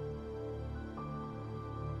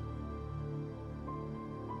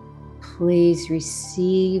 Please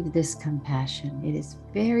receive this compassion. It is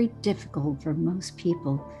very difficult for most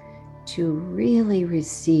people to really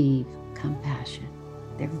receive compassion.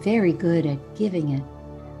 They're very good at giving it,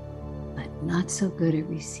 but not so good at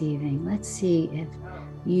receiving. Let's see if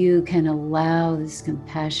you can allow this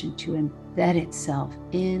compassion to embed itself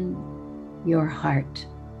in your heart,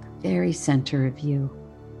 the very center of you.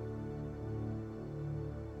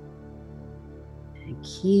 And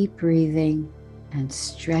keep breathing and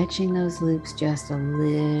stretching those loops just a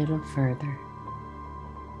little further.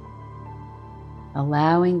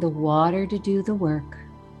 Allowing the water to do the work.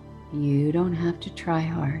 You don't have to try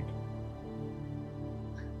hard.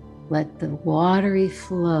 Let the watery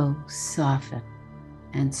flow soften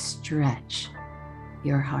and stretch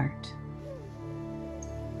your heart.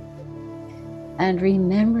 And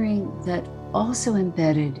remembering that also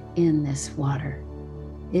embedded in this water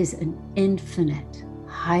is an infinite,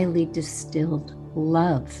 highly distilled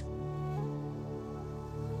love.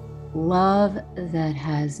 Love that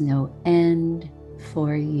has no end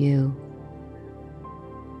for you.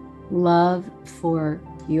 Love for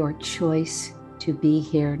your choice to be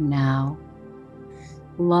here now.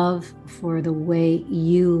 Love for the way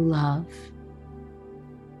you love.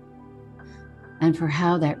 And for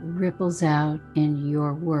how that ripples out in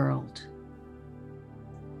your world.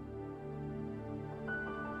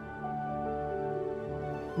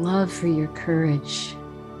 Love for your courage.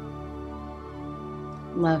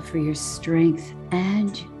 Love for your strength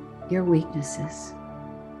and your weaknesses.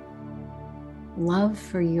 Love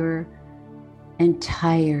for your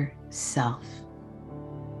entire self,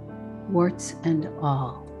 warts and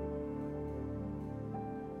all.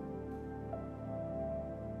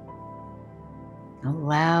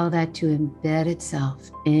 Allow that to embed itself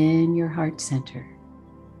in your heart center.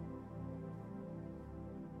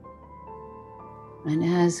 And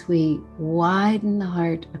as we widen the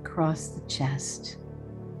heart across the chest,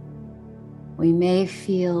 we may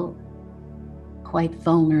feel quite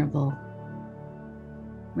vulnerable.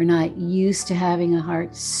 We're not used to having a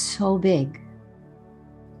heart so big,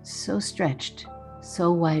 so stretched,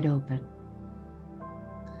 so wide open.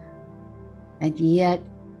 And yet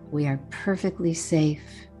we are perfectly safe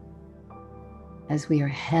as we are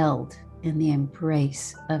held in the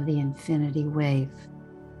embrace of the infinity wave.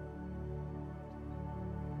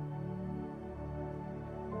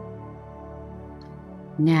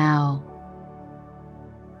 Now,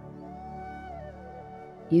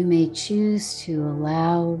 you may choose to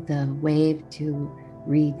allow the wave to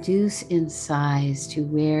reduce in size to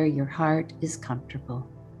where your heart is comfortable.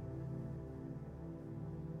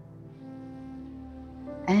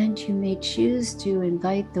 And you may choose to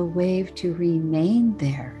invite the wave to remain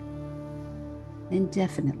there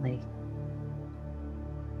indefinitely,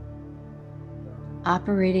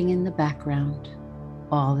 operating in the background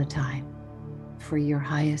all the time for your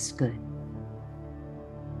highest good.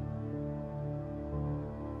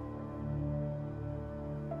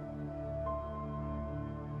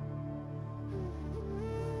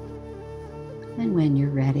 And when you're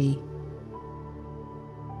ready,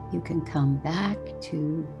 you can come back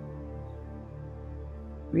to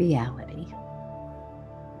reality.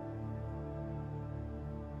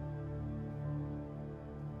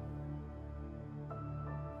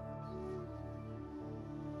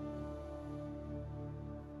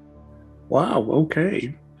 Wow,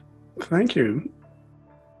 okay. Thank you.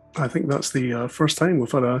 I think that's the first time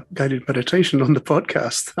we've had a guided meditation on the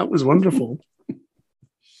podcast. That was wonderful.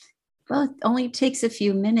 Well, it only takes a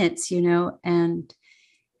few minutes, and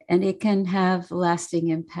it can have lasting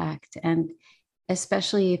impact. And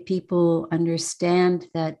especially if people understand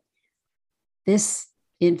that this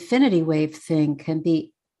infinity wave thing can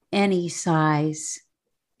be any size.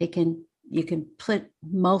 You can put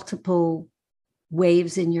multiple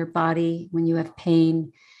waves in your body when you have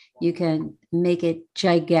pain. You can make it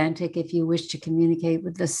gigantic if you wish to communicate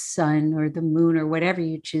with the sun or the moon or whatever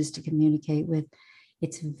you choose to communicate with.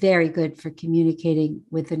 It's very good for communicating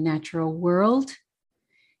with the natural world.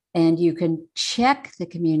 And you can check the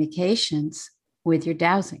communications with your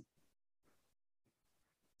dowsing.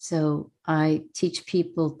 So I teach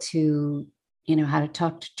people to, how to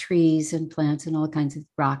talk to trees and plants and all kinds of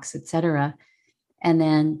rocks, etc. And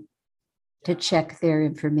then to check their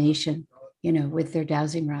information, with their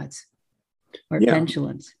dowsing rods or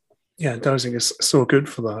pendulums. Yeah, dowsing is so good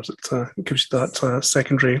for that. It gives you that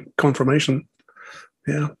secondary confirmation.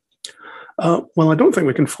 Yeah. Well, I don't think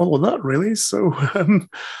we can follow that really. So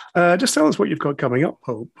just tell us what you've got coming up,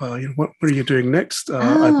 Hope. What are you doing next?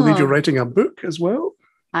 I believe you're writing a book as well.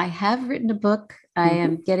 I have written a book.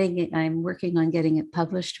 I'm working on getting it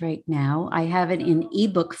published right now. I have it in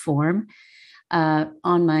ebook form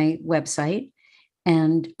on my website.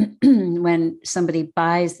 And when somebody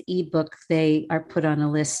buys the ebook, they are put on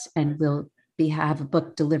a list and will have a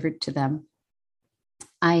book delivered to them.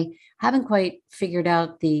 I haven't quite figured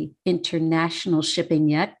out the international shipping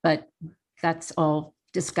yet, but that's all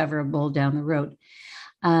discoverable down the road.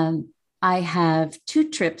 I have 2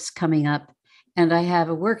 trips coming up, and I have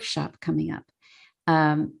a workshop coming up.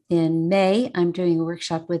 In May, I'm doing a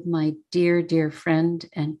workshop with my dear, dear friend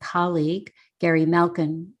and colleague, Gary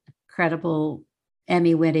Malkin, incredible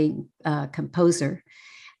Emmy-winning composer.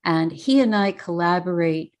 And he and I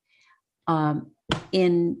collaborate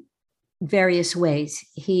in various ways.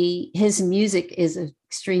 His music is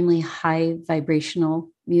extremely high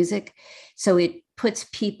vibrational music. So it puts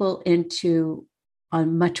people into a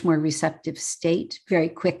much more receptive state very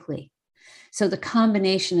quickly. So the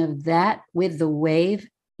combination of that with the wave,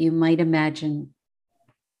 you might imagine,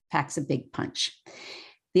 packs a big punch.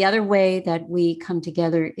 The other way that we come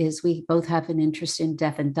together is we both have an interest in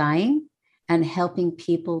death and dying and helping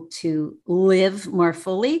people to live more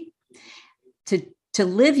fully. To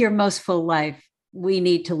live your most full life, we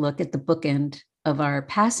need to look at the bookend of our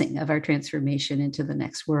passing, of our transformation into the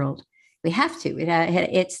next world. We have to.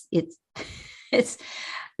 It's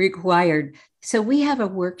required. So we have a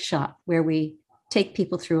workshop where we take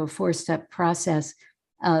people through a 4-step process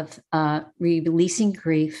of releasing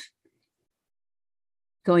grief,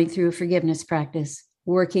 going through a forgiveness practice,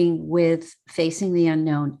 working with facing the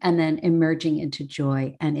unknown, and then emerging into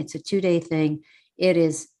joy. And it's a 2-day thing. It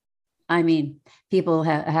is, people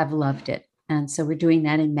have loved it. And so we're doing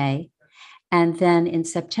that in May. And then in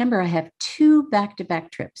September, I have 2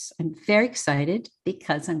 back-to-back trips. I'm very excited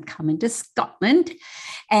because I'm coming to Scotland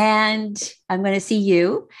and I'm going to see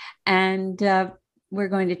you. And we're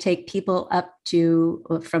going to take people up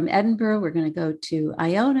from Edinburgh. We're going to go to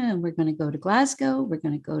Iona and we're going to go to Glasgow. We're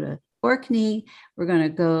going to go to Orkney. We're going to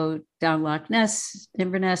go down Loch Ness,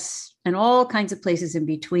 Inverness, and all kinds of places in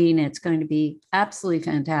between. It's going to be absolutely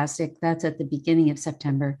fantastic. That's at the beginning of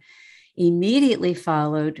September. Immediately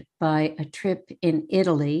followed by a trip in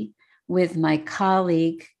Italy with my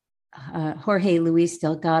colleague, Jorge Luis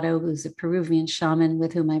Delgado, who's a Peruvian shaman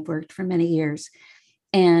with whom I've worked for many years,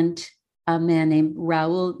 and a man named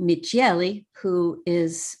Raul Michieli, who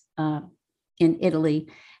is in Italy.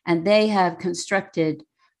 And they have constructed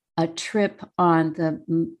a trip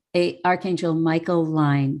on the Archangel Michael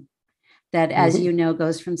line that, as you know,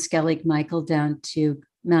 goes from Skellig Michael down to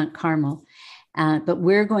Mount Carmel. But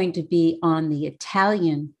we're going to be on the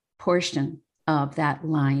Italian portion of that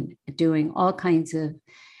line, doing all kinds of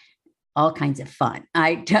fun.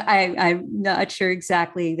 I'm not sure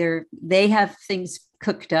exactly. They have things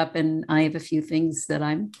cooked up, and I have a few things that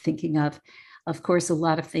I'm thinking of. Of course, a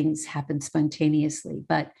lot of things happen spontaneously,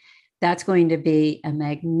 but that's going to be a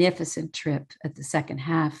magnificent trip at the second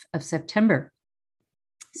half of September.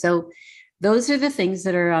 So those are the things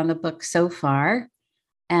that are on the book so far.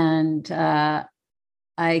 And I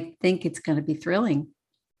think it's going to be thrilling.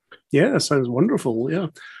 Yeah, sounds wonderful. Yeah.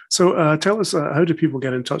 So tell us, how do people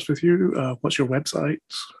get in touch with you? What's your website?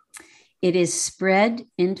 It is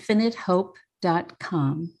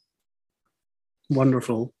spreadinfinitehope.com.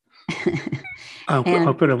 Wonderful.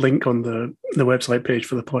 I'll put a link on the website page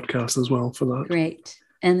for the podcast as well for that. Great.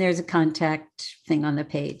 And there's a contact thing on the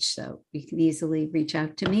page, so you can easily reach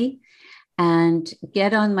out to me and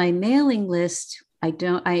get on my mailing list.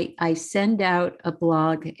 I send out a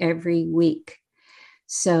blog every week.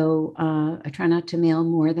 So I try not to mail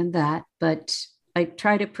more than that, but I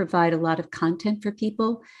try to provide a lot of content for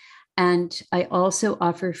people. And I also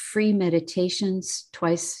offer free meditations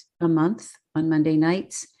twice a month on Monday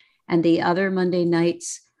nights. And the other Monday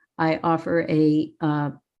nights, I offer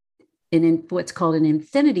what's called an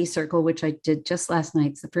infinity circle, which I did just last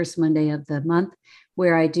night. It's the first Monday of the month,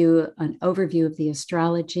 where I do an overview of the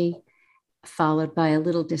astrology, followed by a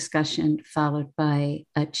little discussion, followed by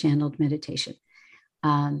a channeled meditation.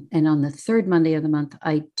 And on the third Monday of the month,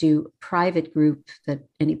 I do a private group that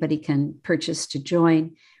anybody can purchase to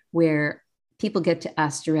join, where people get to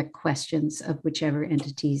ask direct questions of whichever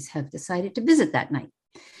entities have decided to visit that night.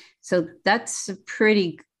 So that's a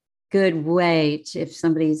pretty good way if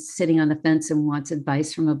somebody's sitting on the fence and wants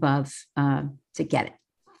advice from above to get it.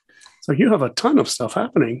 So you have a ton of stuff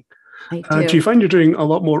happening. I do. Do you find you're doing a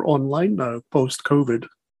lot more online now, post-COVID?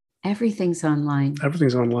 Everything's online.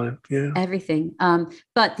 Everything's online, yeah. Everything.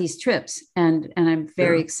 But these trips, and I'm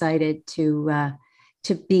very excited to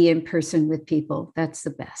be in person with people. That's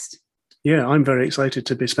the best. Yeah, I'm very excited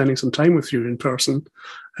to be spending some time with you in person,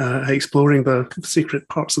 exploring the secret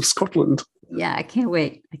parts of Scotland. Yeah, I can't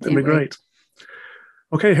wait. It'll be great.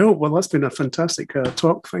 Okay, Hope, well, that's been a fantastic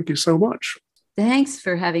talk. Thank you so much. Thanks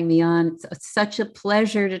for having me on. It's such a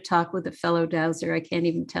pleasure to talk with a fellow dowser. I can't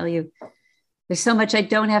even tell you. There's so much I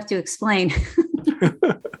don't have to explain.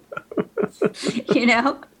 You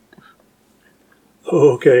know?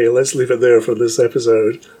 Okay, let's leave it there for this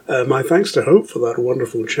episode. My thanks to Hope for that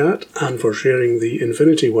wonderful chat and for sharing the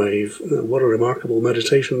Infinity Wave. What a remarkable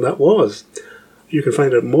meditation that was. You can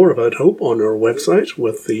find out more about Hope on our website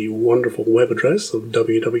with the wonderful web address of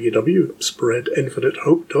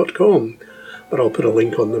www.spreadinfinitehope.com. But I'll put a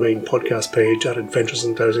link on the main podcast page at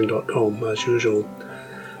adventuresindowsing.com as usual.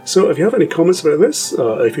 So if you have any comments about this,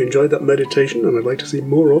 if you enjoyed that meditation and would like to see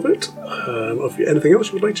more of it, or if anything else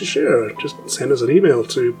you would like to share, just send us an email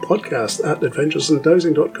to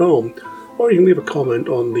podcast@adventuresindowsing.com, or you can leave a comment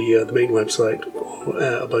on the main website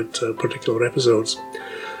about particular episodes.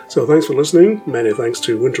 So thanks for listening. Many thanks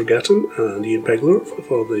to Winter Gatton and Ian Pegler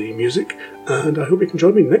for the music, and I hope you can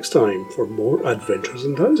join me next time for more Adventures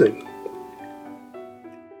in Dowsing.